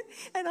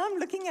I'm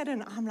looking at her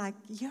and I'm like,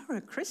 you're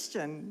a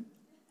Christian.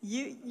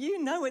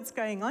 You know what's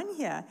going on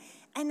here.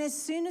 And as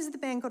soon as the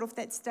band got off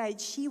that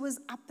stage, she was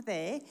up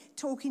there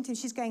talking to him.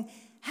 She's going,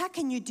 how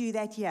can you do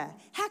that here?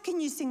 How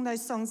can you sing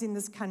those songs in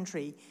this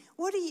country?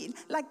 What are you,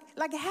 like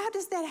how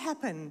does that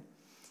happen?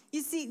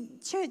 You see,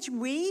 church,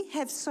 we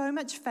have so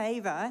much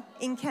favor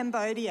in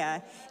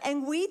Cambodia,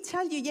 and we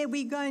tell you, yeah,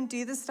 we go and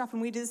do this stuff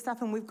and we do this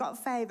stuff and we've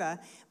got favor.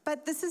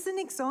 But this is an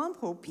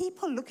example.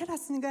 People look at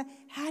us and go,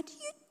 how do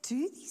you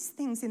do these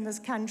things in this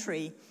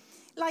country?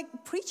 Like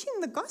preaching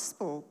the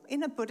gospel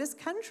in a Buddhist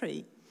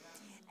country.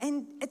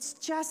 And it's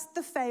just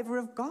the favor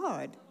of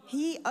God.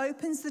 He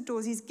opens the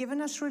doors. He's given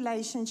us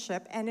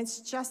relationship, and it's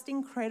just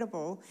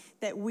incredible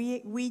that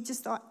we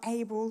just are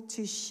able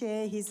to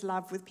share his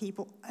love with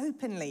people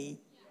openly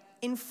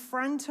in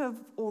front of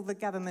all the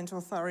government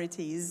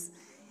authorities.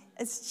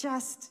 It's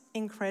just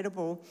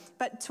incredible.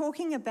 But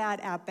talking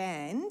about our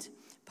band,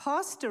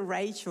 Pastor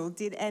Rachel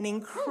did an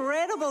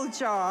incredible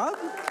job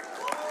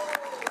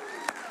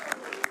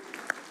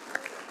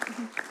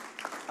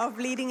of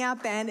leading our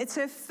band. It's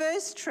her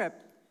first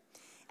trip,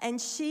 and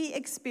she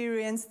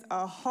experienced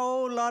a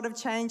whole lot of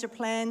change of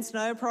plans,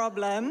 no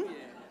problem,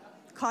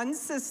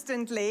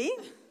 consistently.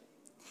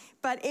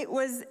 But it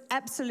was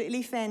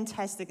absolutely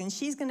fantastic, and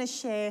she's going to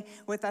share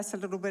with us a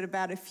little bit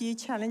about a few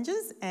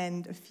challenges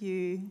and a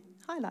few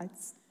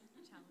highlights.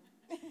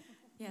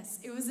 Yes,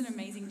 it was an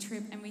amazing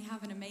trip, and we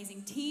have an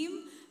amazing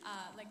team,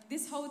 like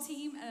this whole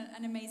team,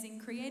 an amazing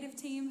creative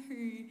team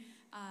who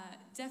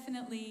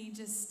definitely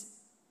just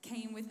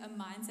came with a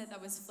mindset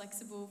that was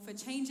flexible for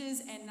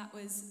changes, and that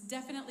was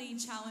definitely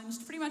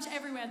challenged pretty much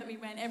everywhere that we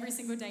went. Every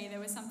single day there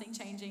was something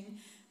changing,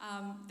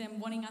 them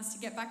wanting us to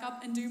get back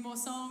up and do more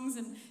songs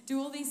and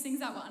do all these things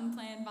that were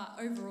unplanned. But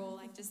overall,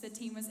 like, just the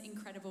team was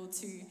incredible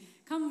to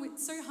come with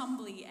so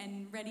humbly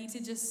and ready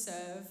to just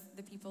serve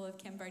the people of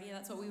Cambodia.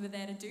 That's what we were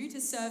there to do, to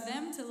serve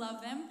them, to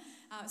love them.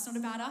 It's not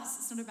about us,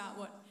 it's not about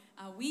what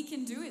we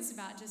can do, it's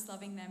about just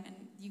loving them, and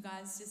you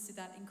guys just did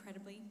that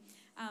incredibly.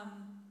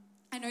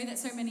 I know that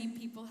so many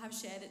people have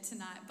shared it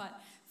tonight,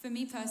 but for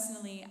me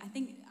personally, I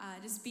think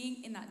just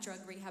being in that drug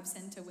rehab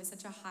centre was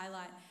such a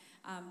highlight.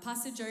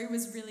 Pastor Joe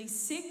was really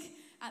sick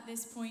at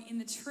this point in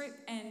the trip,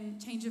 and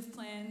change of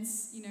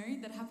plans, you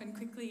know, that happened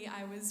quickly.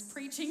 I was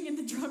preaching in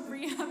the drug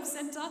rehab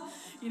centre,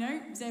 you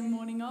know, the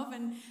morning of,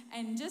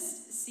 and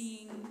just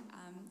seeing,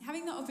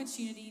 having the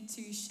opportunity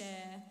to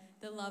share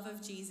the love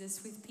of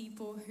Jesus with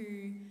people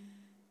who,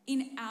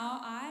 in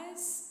our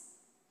eyes,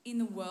 in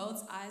the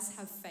world's eyes,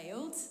 have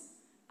failed.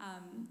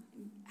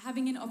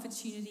 Having an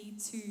opportunity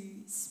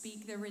to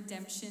speak the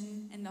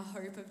redemption and the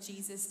hope of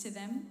Jesus to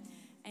them,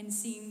 and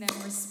seeing them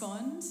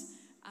respond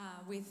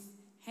with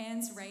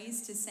hands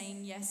raised to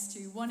saying yes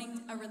to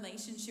wanting a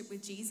relationship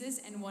with Jesus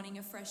and wanting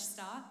a fresh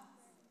start.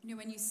 You know,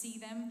 when you see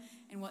them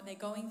and what they're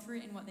going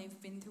through and what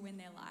they've been through in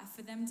their life,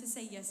 for them to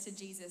say yes to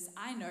Jesus,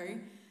 I know,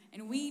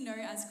 and we know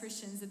as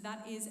Christians, that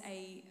that is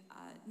a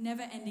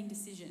never-ending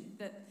decision,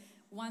 that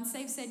once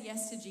they've said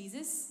yes to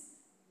Jesus,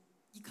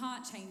 you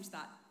can't change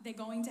that. They're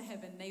going to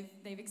heaven.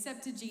 They've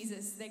accepted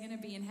Jesus. They're going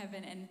to be in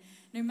heaven. And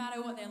no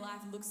matter what their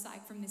life looks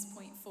like from this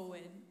point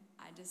forward,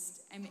 I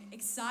just am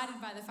excited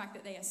by the fact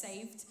that they are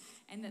saved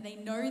and that they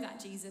know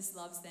that Jesus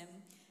loves them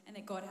and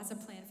that God has a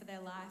plan for their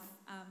life.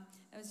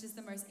 That was just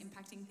the most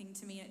impacting thing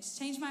to me. And it's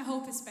changed my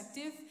whole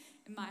perspective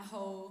and my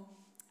whole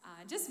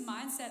just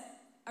mindset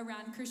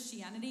around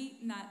Christianity,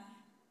 and that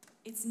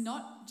it's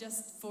not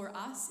just for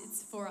us,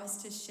 it's for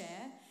us to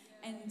share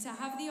and to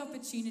have the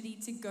opportunity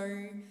to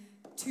go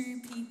to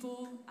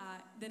people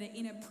that are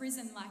in a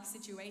prison-like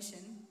situation.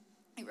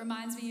 It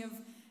reminds me of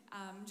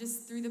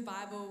just through the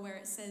Bible where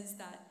it says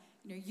that,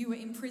 you know, you were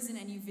in prison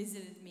and you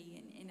visited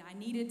me, and I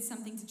needed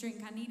something to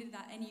drink, I needed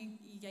that, and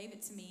you gave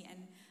it to me.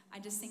 And I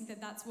just think that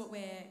that's what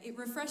it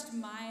refreshed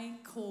my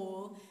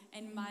call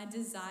and my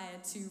desire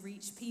to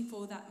reach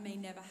people that may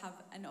never have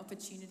an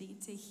opportunity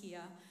to hear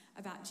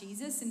about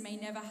Jesus and may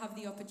never have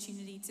the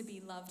opportunity to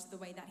be loved the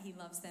way that he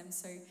loves them.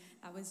 So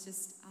that was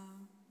just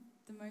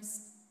the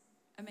most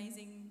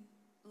amazing,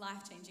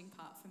 life-changing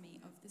part for me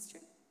of this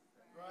trip.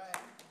 Right.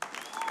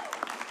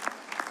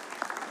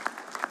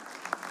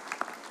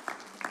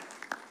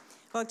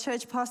 Well,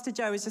 Church, Pastor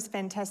Joe was just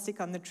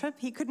fantastic on the trip.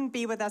 He couldn't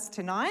be with us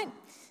tonight.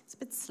 It's a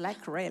bit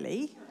slack,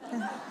 really.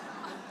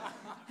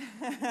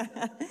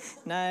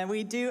 No,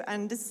 we do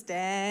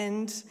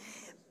understand.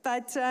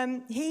 But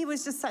he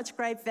was just such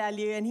great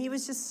value, and he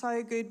was just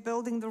so good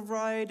building the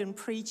road and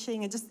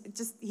preaching, and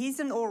just he's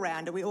an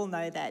all-rounder. We all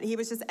know that. He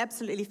was just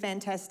absolutely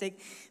fantastic.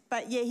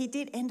 But yeah, he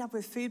did end up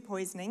with food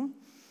poisoning,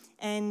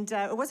 and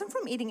it wasn't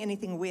from eating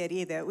anything weird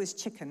either. It was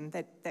chicken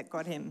that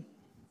got him,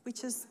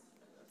 which is,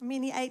 I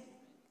mean, he ate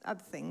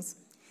other things.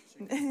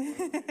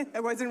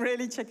 It wasn't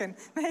really chicken,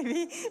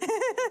 maybe.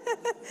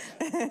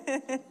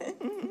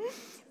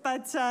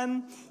 But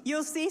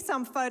you'll see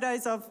some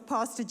photos of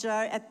Pastor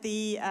Joe at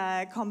the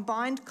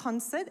combined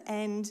concert,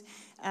 and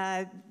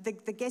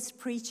the guest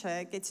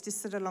preacher gets to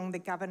sit along the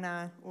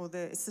governor, or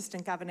the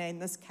assistant governor in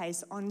this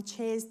case, on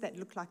chairs that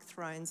look like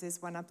thrones.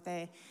 There's one up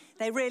there.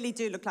 They really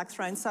do look like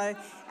thrones. So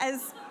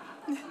as...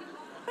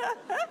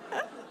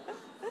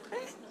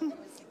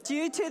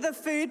 Due to the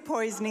food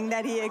poisoning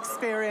that he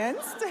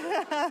experienced,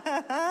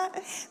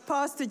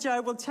 Pastor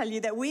Joe will tell you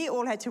that we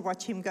all had to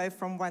watch him go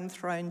from one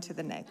throne to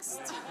the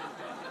next.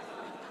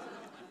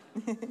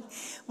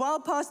 While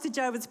Pastor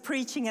Joe was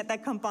preaching at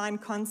that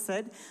combined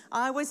concert,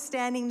 I was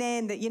standing there,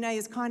 and he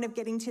was kind of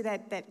getting to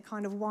that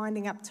kind of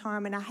winding up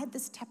time, and I had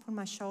this tap on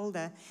my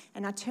shoulder,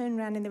 and I turned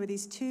around and there were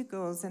these two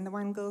girls, and the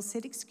one girl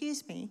said,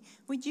 "Excuse me,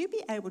 would you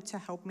be able to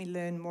help me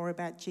learn more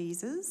about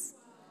Jesus?"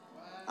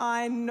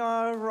 I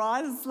know,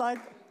 right? It's like,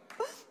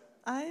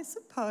 I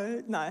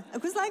suppose. No,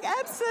 it was like,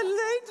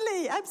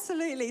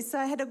 absolutely. So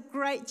I had a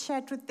great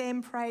chat with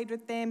them, prayed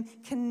with them,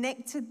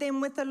 connected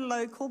them with a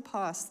local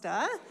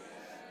pastor.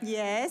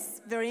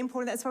 Yes, very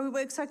important. That's why we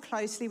work so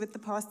closely with the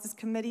pastors'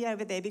 committee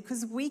over there,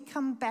 because we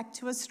come back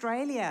to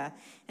Australia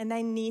and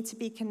they need to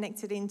be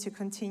connected in to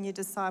continue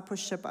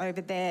discipleship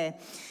over there.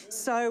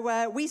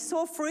 So we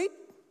saw fruit.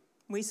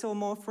 We saw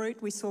more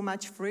fruit. We saw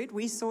much fruit.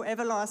 We saw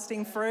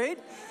everlasting fruit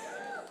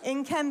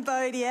in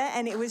Cambodia,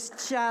 and it was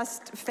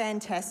just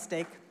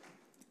fantastic.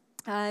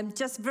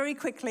 Just very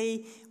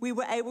quickly, we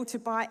were able to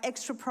buy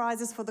extra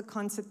prizes for the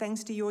concert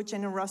thanks to your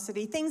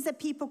generosity. Things that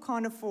people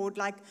can't afford,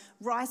 like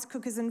rice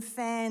cookers and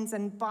fans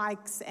and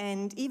bikes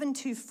and even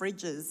 2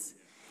 fridges.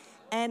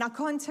 And I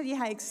can't tell you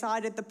how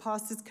excited the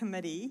pastors'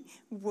 committee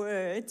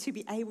were to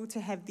be able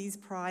to have these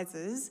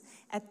prizes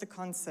at the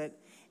concert.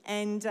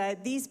 And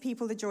these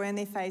people, the joy on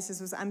their faces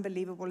was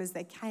unbelievable as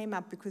they came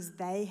up, because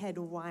they had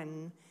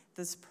won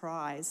this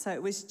prize. So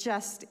it was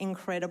just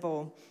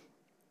incredible.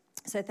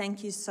 So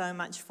thank you so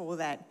much for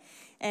that.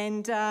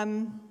 And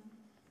I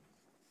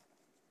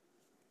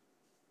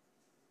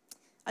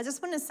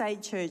just want to say,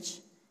 church,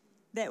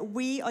 that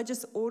we are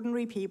just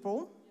ordinary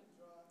people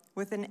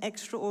with an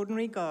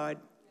extraordinary God.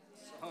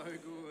 So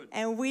good.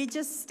 And we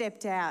just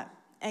stepped out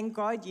and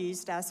God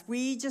used us.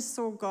 We just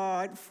saw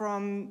God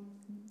from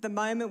the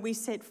moment we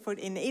set foot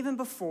in, even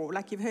before,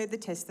 like you've heard the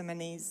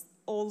testimonies,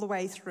 all the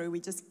way through.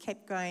 We just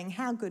kept going,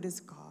 how good is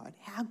God?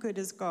 How good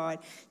is God?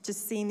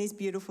 Just seeing these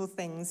beautiful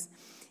things.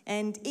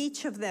 And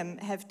each of them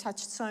have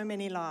touched so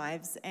many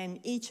lives, and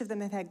each of them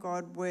have had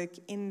God work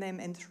in them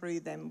and through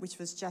them, which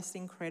was just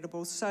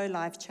incredible, so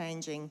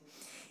life-changing.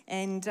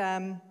 And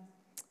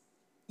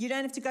you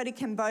don't have to go to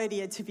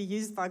Cambodia to be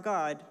used by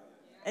God.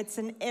 It's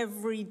an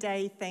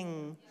everyday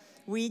thing.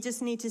 We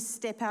just need to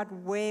step out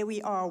where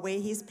we are, where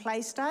He's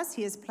placed us.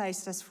 He has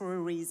placed us for a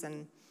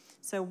reason.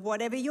 So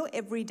whatever your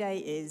everyday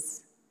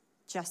is,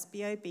 just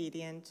be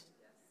obedient.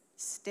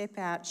 Step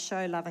out,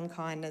 show love and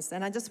kindness.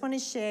 And I just want to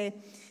share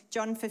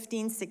John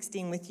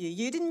 15:16 with you.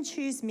 You didn't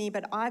choose me,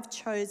 but I've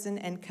chosen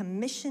and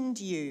commissioned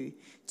you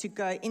to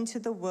go into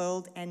the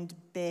world and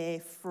bear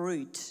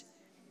fruit.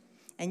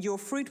 And your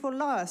fruit will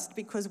last,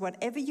 because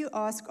whatever you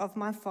ask of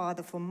my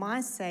Father for my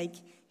sake,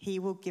 He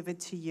will give it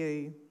to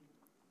you.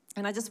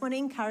 And I just want to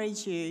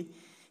encourage you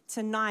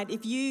tonight,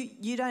 if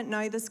you don't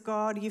know this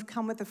God, you've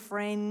come with a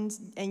friend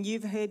and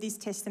you've heard these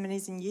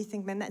testimonies and you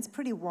think, man, that's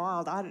pretty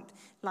wild.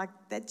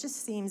 That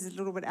just seems a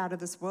little bit out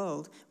of this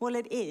world. Well,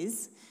 it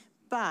is,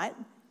 but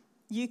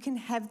you can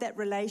have that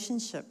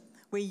relationship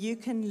where you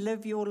can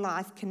live your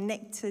life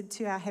connected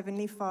to our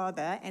Heavenly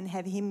Father and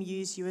have Him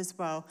use you as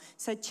well.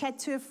 So chat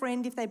to a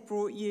friend if they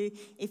brought you.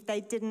 If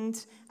they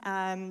didn't,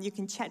 you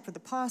can chat with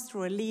a pastor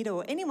or a leader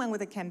or anyone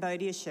with a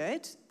Cambodia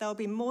shirt. They'll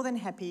be more than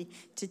happy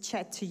to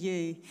chat to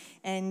you.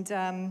 And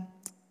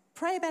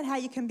pray about how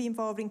you can be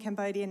involved in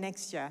Cambodia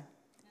next year.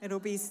 It'll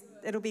be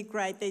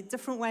great. There are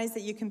different ways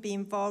that you can be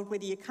involved,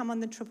 whether you come on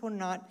the trip or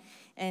not.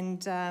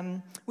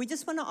 And we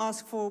just want to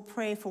ask for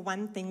prayer for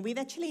one thing. We've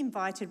actually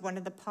invited one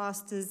of the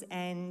pastors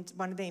and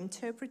one of the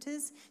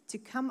interpreters to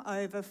come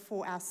over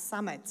for our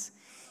summit.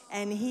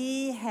 And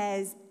he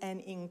has an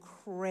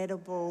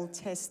incredible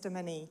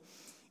testimony.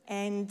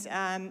 And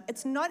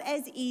it's not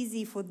as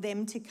easy for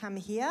them to come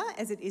here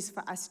as it is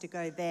for us to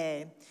go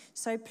there.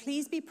 So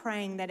please be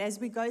praying that as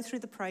we go through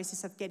the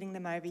process of getting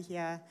them over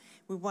here,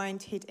 we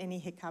won't hit any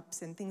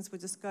hiccups and things will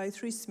just go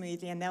through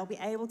smoothly, and they'll be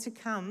able to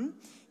come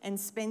and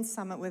spend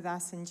Summit with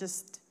us and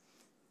just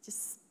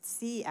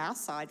see our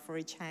side for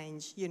a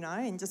change,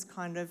 and just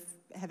kind of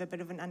have a bit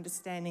of an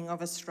understanding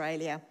of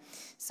Australia.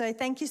 So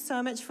thank you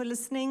so much for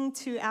listening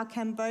to our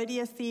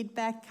Cambodia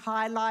feedback,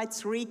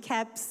 highlights,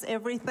 recaps,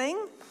 everything.